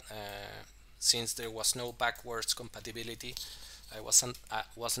 but since there was no backwards compatibility, I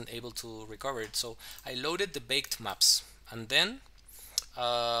wasn't able to recover it. So I loaded the baked maps, and then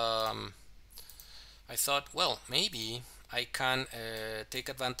I thought, well, maybe I can take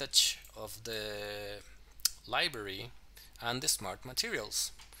advantage of the library and the smart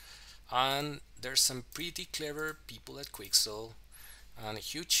materials. And there's some pretty clever people at Quixel, and a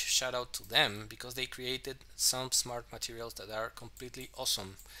huge shout out to them because they created some smart materials that are completely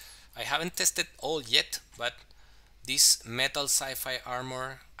awesome. I haven't tested all yet, but this metal sci-fi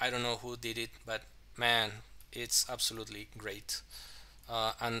armor, I don't know who did it, but man, it's absolutely great.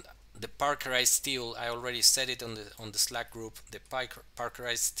 And the Parkerized steel, I already said it on the Slack group. The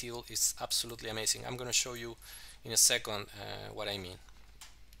Parkerized steel is absolutely amazing. I'm going to show you in a second what I mean.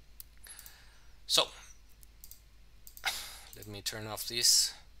 So let me turn off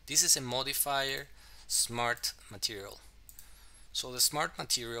this. This is a modifier smart material. So the smart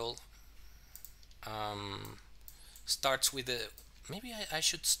material starts with the, maybe I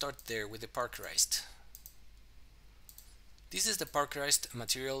should start there with the Parkerized. This is the Parkerized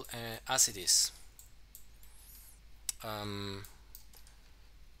material as it is.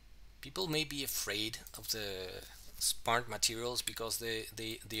 People may be afraid of the smart materials because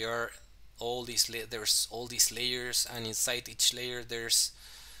they are all these there's all these layers, and inside each layer there's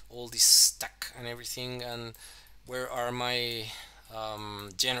all this stack and everything, and where are my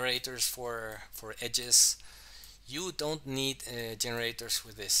generators for edges? You don't need generators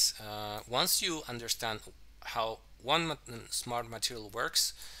with this. Once you understand how one smart material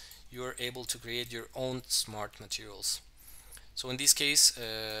works, you're able to create your own smart materials. So in this case,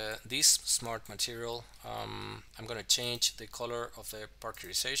 this smart material, I'm going to change the color of the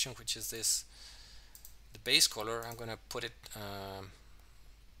parkerization, which is this, the base color. I'm going to put it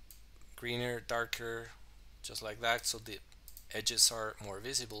greener, darker, just like that, so the edges are more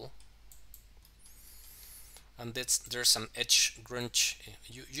visible. And there's some edge grunge.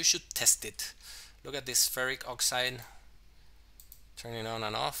 You should test it. Look at this ferric oxide. Turn it on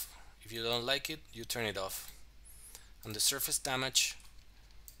and off. If you don't like it, you turn it off. And the surface damage,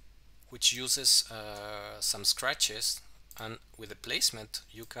 which uses some scratches, and with the placement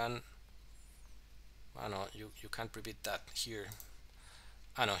you can, I don't know, you can't repeat that here.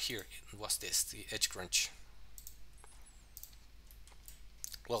 I know, here it was this, the edge crunch.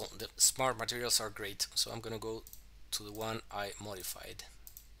 Well, the smart materials are great, so I'm gonna go to the one I modified.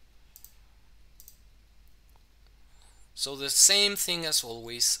 So the same thing as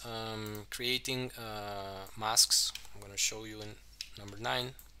always, creating masks. I'm gonna show you in number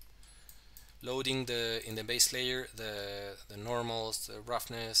 9. loading in the base layer the normals, the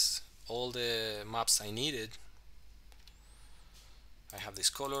roughness, all the maps I needed. I have this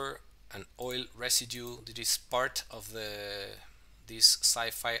color, an oil residue that is part of this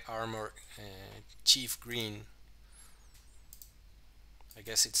sci-fi armor chief green. I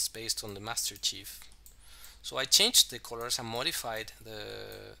guess it's based on the Master Chief. So I changed the colors and modified the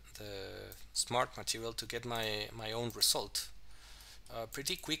smart material to get my own result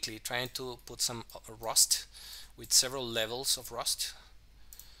pretty quickly, trying to put some rust with several levels of rust.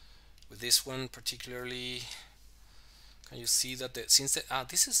 With this one particularly, can you see that since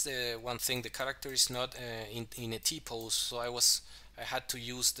this is the one thing, the character is not in a T-pose, so I had to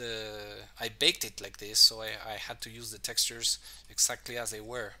use I baked it like this, so I had to use the textures exactly as they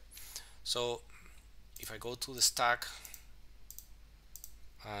were. So if I go to the stack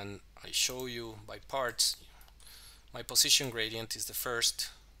and I show you by parts, my position gradient is the first,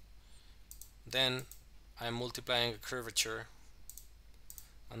 then I'm multiplying a curvature,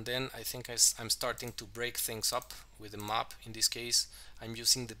 and then I think I'm starting to break things up with the map. In this case, I'm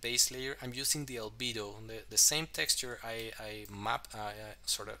using the base layer, I'm using the albedo, the same texture I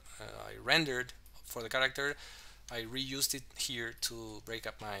rendered for the character. I reused it here to break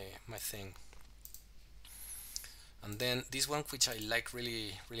up my thing. And then this one, which I like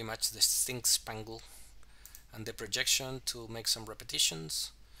really much, the stink spangle, and the projection to make some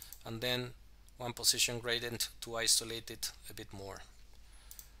repetitions, and then one position gradient to isolate it a bit more,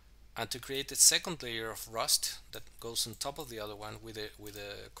 and to create a second layer of rust that goes on top of the other one with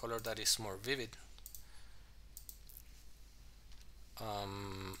a color that is more vivid.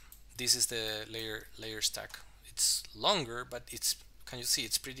 This is the layer stack. It's longer, but it's, can you see,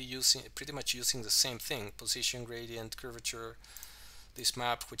 it's pretty much using the same thing: position gradient, curvature, this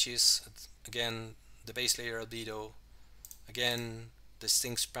map, which is again the base layer albedo, again the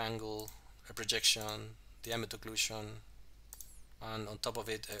stink spangle, a projection, the ambient occlusion, and on top of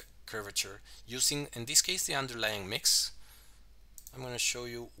it a curvature, using in this case the underlying mix. I'm going to show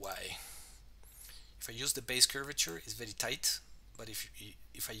you why. If I use the base curvature, it's very tight, but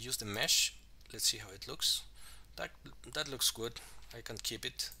if I use the mesh, let's see how it looks. That looks good. I can keep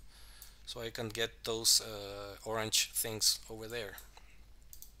it, so I can get those orange things over there,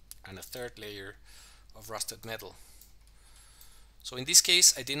 and a third layer of rusted metal. So in this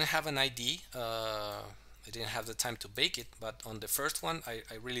case, I didn't have an ID. I didn't have the time to bake it, but on the first one, I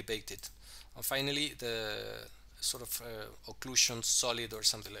really baked it. And finally, the sort of occlusion solid or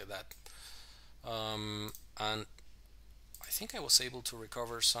something like that. And I think I was able to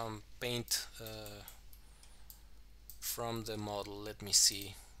recover some paint from the model. Let me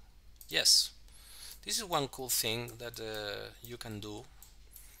see. Yes, this is one cool thing that you can do.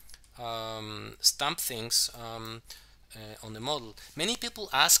 Stamp things on the model. Many people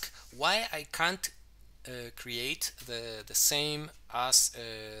ask why I can't create the same as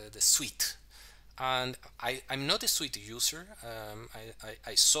the suite, and I'm not a suite user.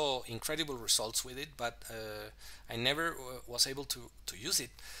 I saw incredible results with it, but I never was able to use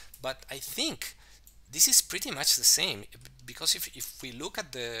it. But I think this is pretty much the same, because if we look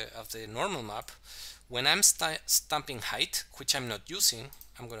at the normal map, when I'm stamping height, which I'm not using,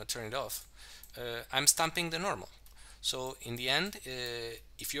 I'm going to turn it off, I'm stamping the normal. So in the end,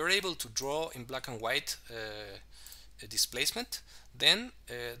 if you're able to draw in black and white a displacement, then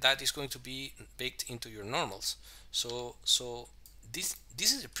that is going to be baked into your normals. So this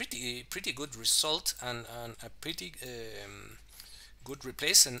is a pretty good result, and a pretty good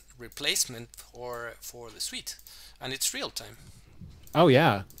replacement for the suite, and it's real time. Oh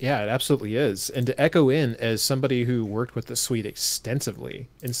yeah, yeah, it absolutely is. And to echo in, as somebody who worked with the suite extensively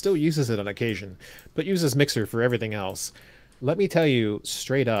and still uses it on occasion, but uses Mixer for everything else, let me tell you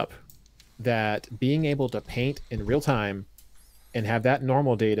straight up that being able to paint in real time and have that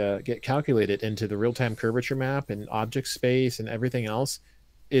normal data get calculated into the real-time curvature map and object space and everything else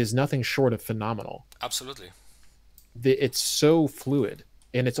is nothing short of phenomenal. Absolutely. It's so fluid.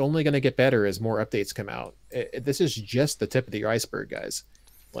 And it's only going to get better as more updates come out. This is just the tip of the iceberg, guys.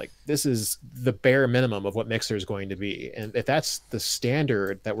 Like, this is the bare minimum of what Mixer is going to be. And if that's the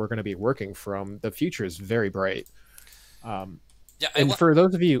standard that we're going to be working from, the future is very bright. Yeah, and for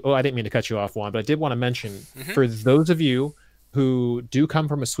those of you, oh, I didn't mean to cut you off, Juan, but I did want to mention, for those of you who do come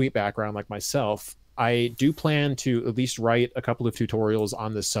from a suite background like myself, I do plan to at least write a couple of tutorials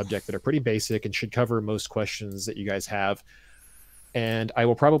on this subject that are pretty basic and should cover most questions that you guys have. And I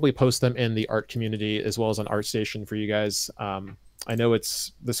will probably post them in the art community as well as on ArtStation for you guys. I know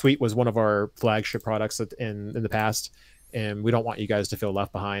the suite was one of our flagship products in the past, and we don't want you guys to feel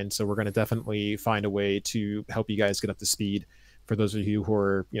left behind. So we're going to definitely find a way to help you guys get up to speed for those of you who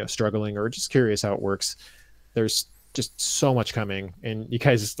are struggling or just curious how it works. There's just so much coming, and you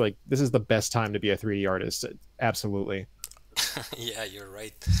guys, like, this is the best time to be a 3D artist. Absolutely. Yeah, you're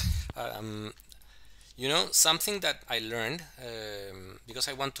right. Something that I learned, because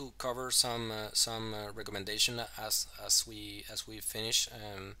I want to cover some recommendation as we finish,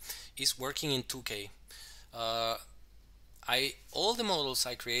 is working in 2K. Uh, I all the models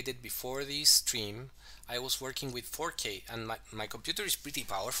I created before this stream, I was working with 4K, and my computer is pretty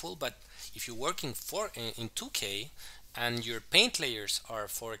powerful. But if you work in 2K and your paint layers are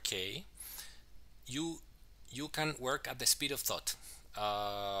 4K, you you can work at the speed of thought.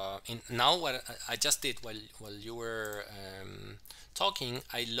 Now what I just did while you were talking,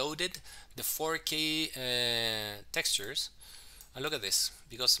 I loaded the 4K textures, and look at this,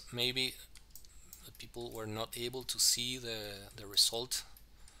 because maybe people were not able to see the result.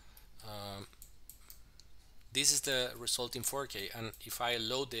 Um, this is the result in 4K, and if I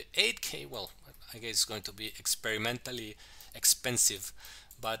load the 8K, well, I guess it's going to be experimentally expensive,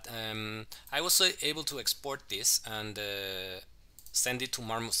 but I was able to export this and send it to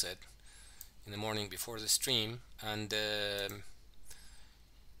Marmoset in the morning before the stream, and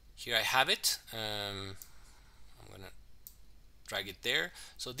here I have it. I'm gonna drag it there.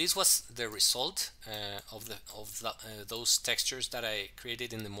 So this was the result of those textures that I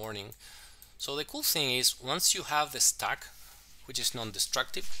created in the morning. So the cool thing is, once you have the stack, which is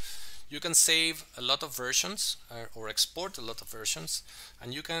non-destructive, you can save a lot of versions or export a lot of versions,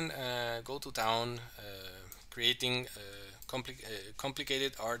 and you can go to town creating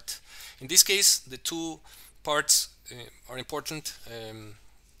complicated art. In this case, the two parts are important.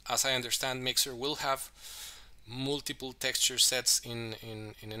 As I understand, Mixer will have multiple texture sets in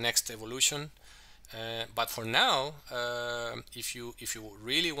the next evolution. But for now, if you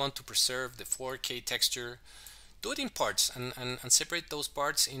really want to preserve the 4K texture, do it in parts and separate those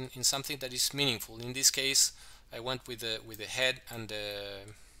parts in something that is meaningful. In this case, I went with the head and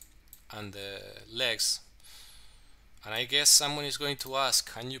the legs. And I guess someone is going to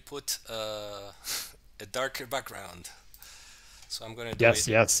ask, can you put a darker background? So I'm going to do Yes,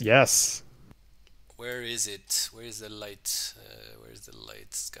 it. yes, yes. Where is it? Where is the light? Where is the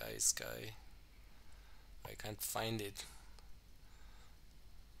light? Sky. I can't find it.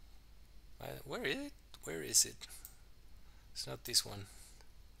 Where is it? Where is it? It's not this one.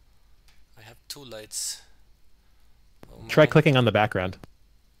 I have two lights. Oh Try my. clicking on the background.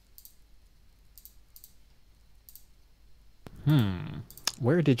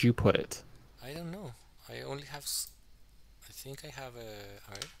 Where did you put it? I don't know. I only have. I think I have a.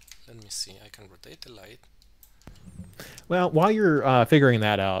 Alright, let me see. I can rotate the light. Well, while you're figuring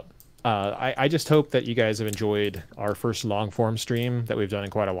that out, I just hope that you guys have enjoyed our first long form stream that we've done in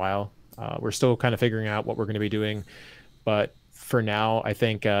quite a while. We're still kind of figuring out what we're going to be doing, but for now, I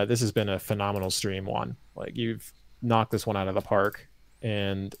think this has been a phenomenal stream, Juan. Like, you've knocked this one out of the park,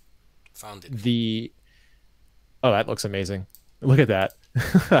 and Found it. oh, that looks amazing. Look at that.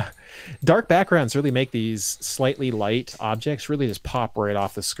 Dark backgrounds really make these slightly light objects really just pop right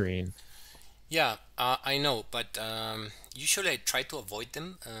off the screen. Yeah, I know, but usually I try to avoid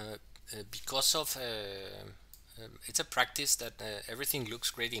them because of it's a practice that everything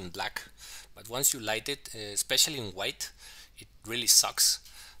looks great in black, but once you light it, especially in white, it really sucks.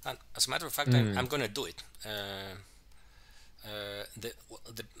 And as a matter of fact, I'm gonna do it.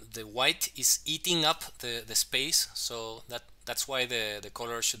 The white is eating up the space, so that's why the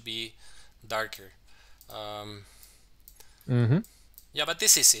color should be darker. Um, Mm-hmm. yeah, but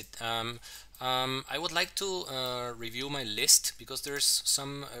this is it. I would like to review my list because there's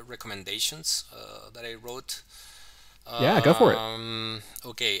some recommendations that I wrote. Yeah, go for it.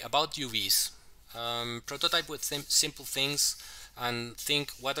 Okay, about UVs. Prototype with simple things and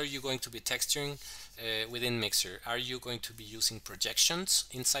think, what are you going to be texturing within Mixer? Are you going to be using projections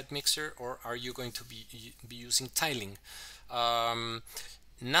inside Mixer, or are you going to be using tiling?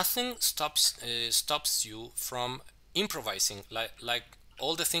 Nothing stops you from improvising. Like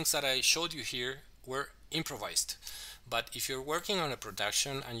all the things that I showed you here were improvised. But if you're working on a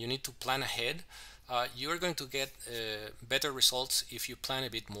production and you need to plan ahead, you're going to get better results if you plan a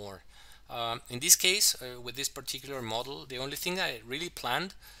bit more. In this case, with this particular model, the only thing I really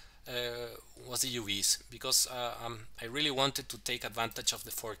planned was the UVs, because I really wanted to take advantage of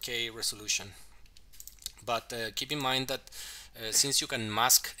the 4K resolution. But keep in mind that since you can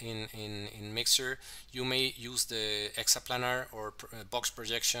mask in Mixer, you may use the exaplanar or box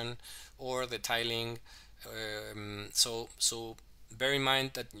projection or the tiling. So bear in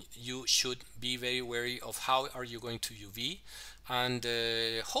mind that you should be very wary of how are you going to UV, and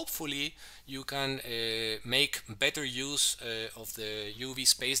hopefully you can make better use of the UV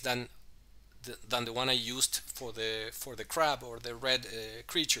space than the one I used for the crab or the red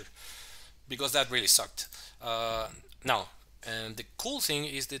creature, because that really sucked. Now, and the cool thing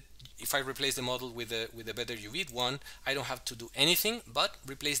is that if I replace the model with a better UV one, I don't have to do anything but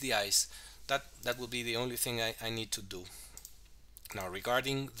replace the eyes. That will be the only thing I need to do. Now,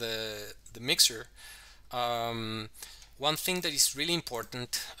 regarding the mixer, one thing that is really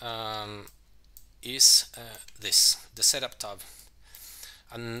important is the setup tab,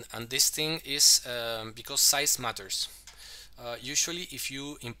 and this thing is because size matters. Usually if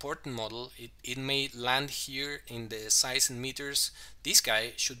you import a model, it may land here in the size in meters. This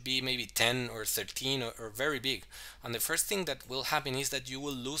guy should be maybe 10 or 13 or very big, and the first thing that will happen is that you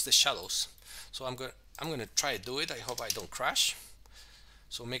will lose the shadows. So I'm going to try to do it. I hope I don't crash.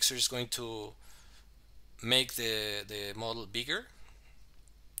 So Mixer is going to make the model bigger,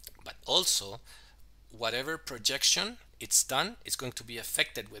 but also whatever projection it's done, it's going to be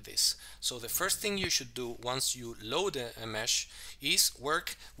affected with this. So the first thing you should do once you load a mesh is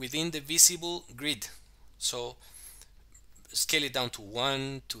work within the visible grid. So scale it down to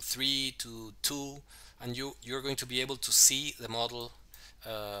 1, to 3, to 2, and you're going to be able to see the model.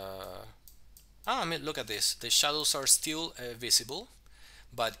 I mean, look at this. The shadows are still visible,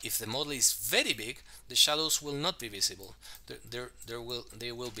 but if the model is very big, the shadows will not be visible.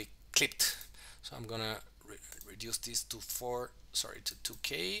 They will be clipped. So I'm gonna reduce this to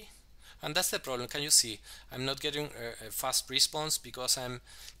 2K, and that's the problem. Can you see I'm not getting a fast response because I'm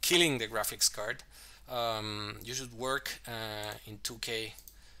killing the graphics card. You should work in 2K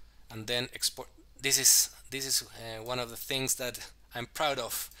and then export. This is one of the things that I'm proud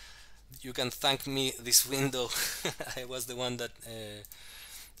of. You can thank me this window. I was the one that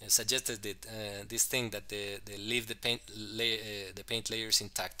suggested it, this thing that they leave the paint layers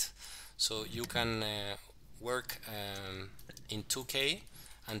intact, so you can work in 2K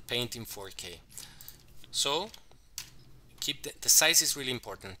and paint in 4K. So keep the size is really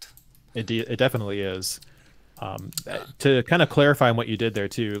important. It definitely is. To kind of clarify on what you did there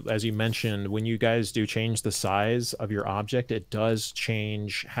too, as you mentioned, when you guys do change the size of your object, it does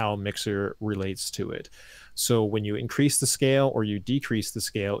change how Mixer relates to it. So when you increase the scale or you decrease the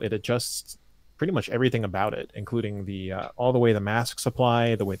scale, it adjusts pretty much everything about it, including the all the way the masks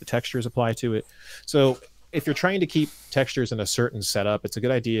apply, the way the textures apply to it. So if you're trying to keep textures in a certain setup, it's a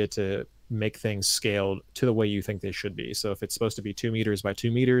good idea to make things scaled to the way you think they should be. So if it's supposed to be 2 meters by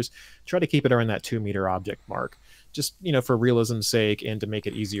 2 meters, try to keep it around that 2 meter object mark, just, you know, for realism's sake and to make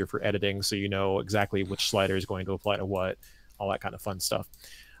it easier for editing, so you know exactly which slider is going to apply to what, all that kind of fun stuff.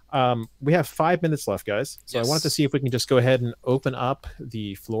 We have 5 minutes left, guys. So yes. I wanted to see if we can just go ahead and open up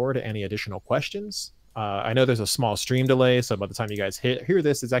the floor to any additional questions. I know there's a small stream delay, so by the time you guys hear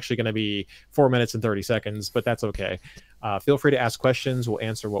this, it's actually going to be 4 minutes and 30 seconds, but that's okay. Feel free to ask questions. We'll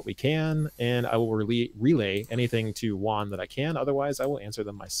answer what we can, and I will relay anything to Juan that I can. Otherwise, I will answer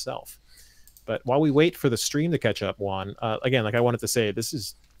them myself. But while we wait for the stream to catch up, Juan, again, like I wanted to say, this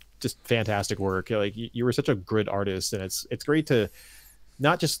is just fantastic work. Like you were such a good artist, and it's great to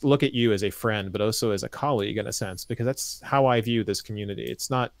not just look at you as a friend, but also as a colleague in a sense, because that's how I view this community. It's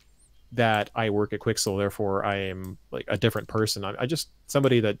not that I work at Quixel, therefore I am like a different person. I'm just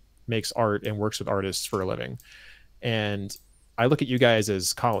somebody that makes art and works with artists for a living. And I look at you guys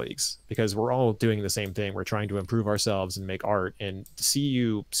as colleagues because we're all doing the same thing. We're trying to improve ourselves and make art. And to see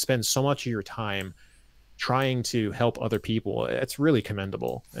you spend so much of your time trying to help other people, it's really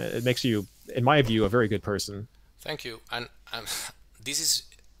commendable. It makes you, in my view, a very good person. Thank you. And this is,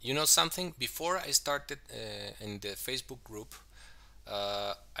 you know, something. Before I started in the Facebook group,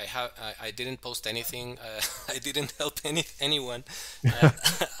 I didn't post anything. I didn't help anyone,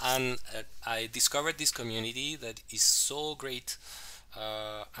 and I discovered this community that is so great,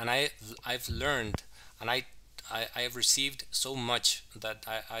 and I've learned, and I've received so much that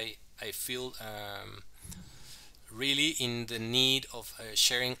I feel really in the need of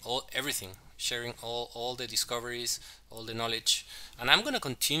sharing everything, sharing all the discoveries, all the knowledge, and I'm going to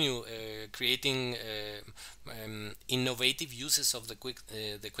continue creating innovative uses of the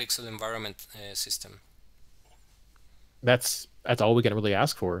Quixel environment system. That's all we can really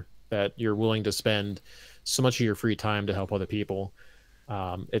ask for, that you're willing to spend so much of your free time to help other people.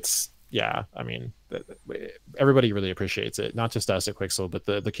 Yeah, I mean, everybody really appreciates it, not just us at Quixel, but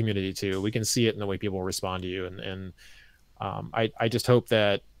the community too. We can see it in the way people respond to you, and I just hope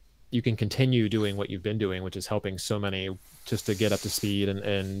that you can continue doing what you've been doing, which is helping so many just to get up to speed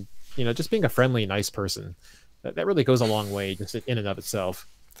and you know, just being a friendly, nice person. That really goes a long way just in and of itself.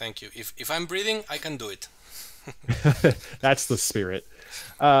 Thank you. If I'm breathing, I can do it. That's the spirit.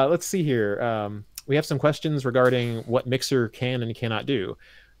 Let's see here. We have some questions regarding what Mixer can and cannot do.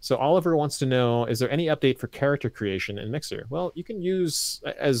 So Oliver wants to know, is there any update for character creation in Mixer? Well, you can use,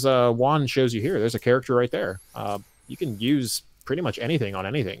 as Juan shows you here, there's a character right there. You can use pretty much anything on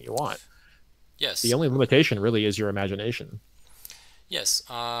anything you want. The Yes. only limitation really is your imagination. Yes.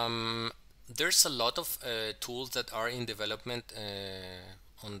 There's a lot of tools that are in development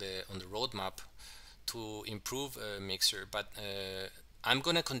on the roadmap to improve Mixer, but I'm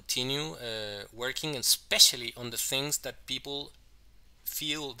gonna continue working especially on the things that people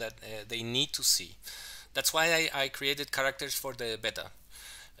feel that they need to see. That's why I created characters for the beta.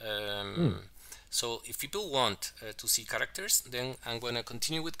 Hmm. So if people want to see characters, then I'm going to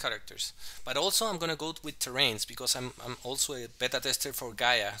continue with characters. But also I'm going to go with terrains because I'm also a beta tester for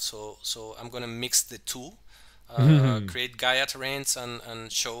Gaia. So I'm going to mix the two, create Gaia terrains and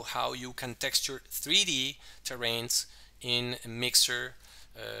show how you can texture 3D terrains in Mixer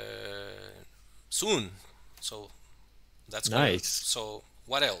soon. So that's going to... Nice. So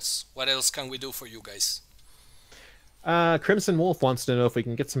what else? What else can we do for you guys? Crimson Wolf wants to know if we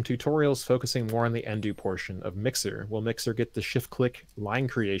can get some tutorials focusing more on the Endu portion of Mixer. Will Mixer get the shift-click line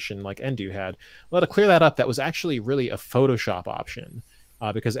creation like Endu had? Well, to clear that up, that was actually really a Photoshop option,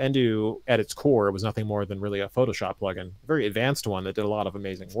 because Endu, at its core, was nothing more than really a Photoshop plugin. A very advanced one that did a lot of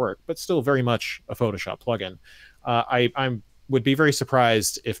amazing work, but still very much a Photoshop plugin. I would be very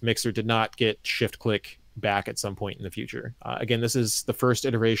surprised if Mixer did not get shift-click back at some point in the future. Again, this is the first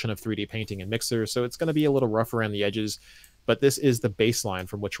iteration of 3D painting in Mixer, so it's going to be a little rough around the edges, but this is the baseline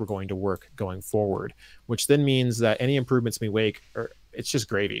from which we're going to work going forward, which then means that any improvements we make, it's just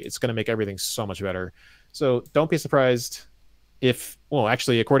gravy. It's going to make everything so much better. So don't be surprised if, well,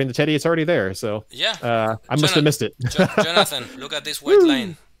 actually, according to Teddy, it's already there. So Yeah, I must have missed it. Jonathan, look at this white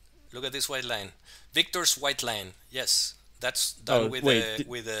line. Look at this white line. Victor's white line. Yes, that's done Oh, with wait,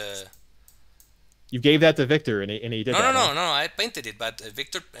 with a... you gave that to Victor, and he did No, no, that, huh? no, no. I painted it, but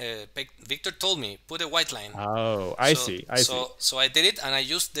Victor told me put a white line. Oh, I see. I see. So I did it, and I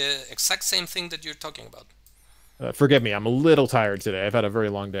used the exact same thing that you're talking about. Forgive me, I'm a little tired today. I've had a very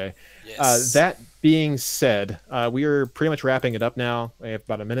long day. Yes. That being said, we are pretty much wrapping it up now. We have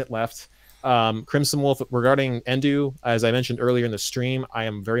about a minute left. Crimson Wolf, regarding Endu, as I mentioned earlier in the stream, I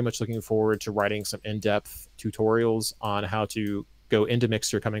am very much looking forward to writing some in-depth tutorials on how to go into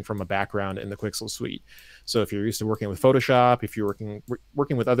Mixer coming from a background in the Quixel suite. So if you're used to working with Photoshop, if you're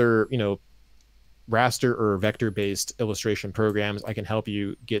working with other, raster or vector-based illustration programs, I can help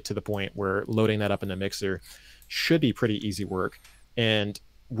you get to the point where loading that up in the Mixer should be pretty easy work. And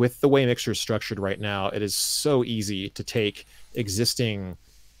with the way Mixer is structured right now, it is so easy to take existing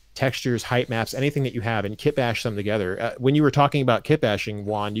textures, height maps, anything that you have, and kit bash them together. When you were talking about kit bashing,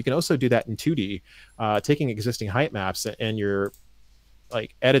 Juan, you can also do that in 2D, taking existing height maps and your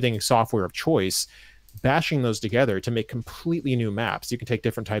like editing software of choice, bashing those together to make completely new maps. You can take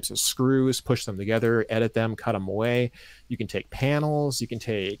different types of screws, push them together, edit them, cut them away. You can take panels, you can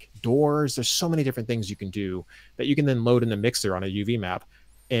take doors. There's so many different things you can do that you can then load in the Mixer on a UV map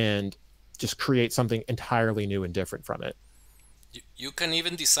and just create something entirely new and different from it. You can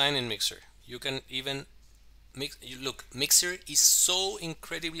even design in Mixer. You can even look, Mixer is so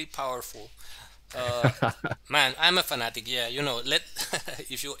incredibly powerful. Man, I'm a fanatic. Yeah, let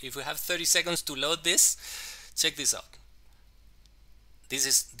if you have 30 seconds to load this, check this out.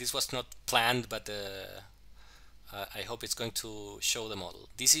 This was not planned, but I hope it's going to show the model.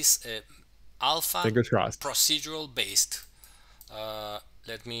 This is alpha Fingers crossed. procedural based.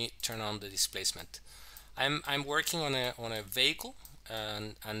 Let me turn on the displacement. I'm working on a vehicle,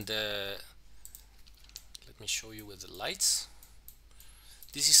 and let me show you with the lights.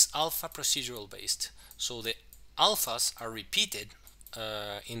 This is alpha procedural based, so the alphas are repeated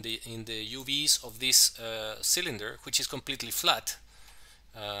in the UVs of this cylinder, which is completely flat.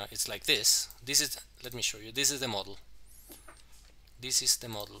 It's like this. Let me show you. This is the model. This is the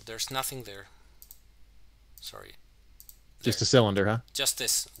model. There's nothing there. Sorry. Just a cylinder, huh? Just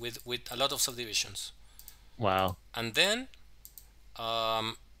this with a lot of subdivisions. Wow. And then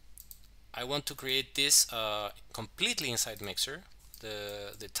I want to create this completely inside Mixer,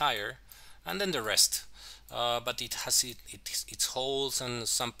 the tire, and then the rest. But it has its holes and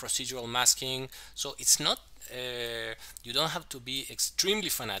some procedural masking, so it's not you don't have to be extremely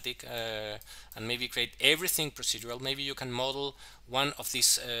fanatic and maybe create everything procedural. Maybe you can model one of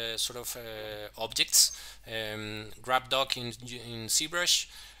these sort of objects, grab dock in ZBrush,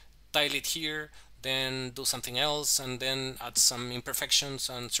 tile it here, then do something else, and then add some imperfections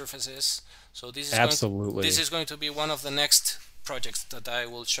on surfaces. So this Absolutely. is going to be one of the next projects that I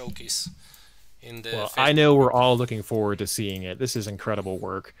will showcase in the Well, I Facebook know we're group. all looking forward to seeing it. This is incredible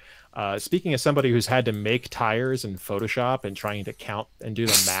work. Speaking as somebody who's had to make tires in Photoshop and trying to count and do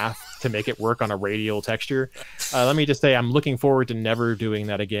the math to make it work on a radial texture, let me just say I'm looking forward to never doing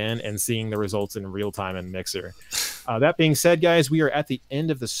that again and seeing the results in real time in Mixer. That being said, guys, we are at the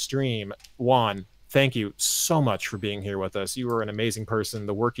end of the stream. Juan, thank you so much for being here with us. You are an amazing person.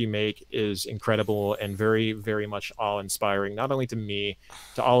 The work you make is incredible and very, very much awe-inspiring, not only to me,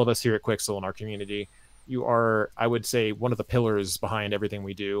 to all of us here at Quixel and our community. You are, I would say, one of the pillars behind everything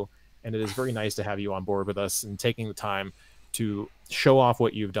we do, and it is very nice to have you on board with us and taking the time to show off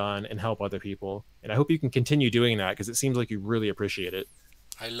what you've done and help other people. And I hope you can continue doing that because it seems like you really appreciate it.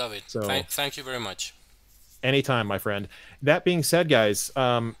 I love it. So Thank you very much. anytime, my friend. That being said, guys,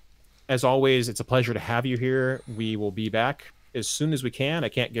 as always, it's a pleasure to have you here. We will be back as soon as we can. I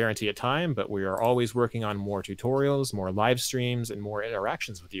can't guarantee a time, but we are always working on more tutorials, more live streams, and more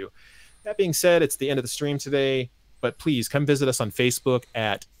interactions with you. That being said, it's the end of the stream today, but please come visit us on Facebook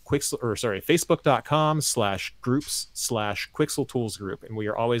at facebook.com/groups/Quixel Tools Group. And we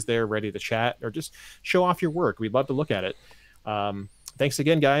are always there ready to chat or just show off your work. We'd love to look at it. Thanks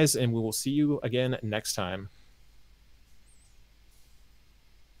again, guys, and we will see you again next time.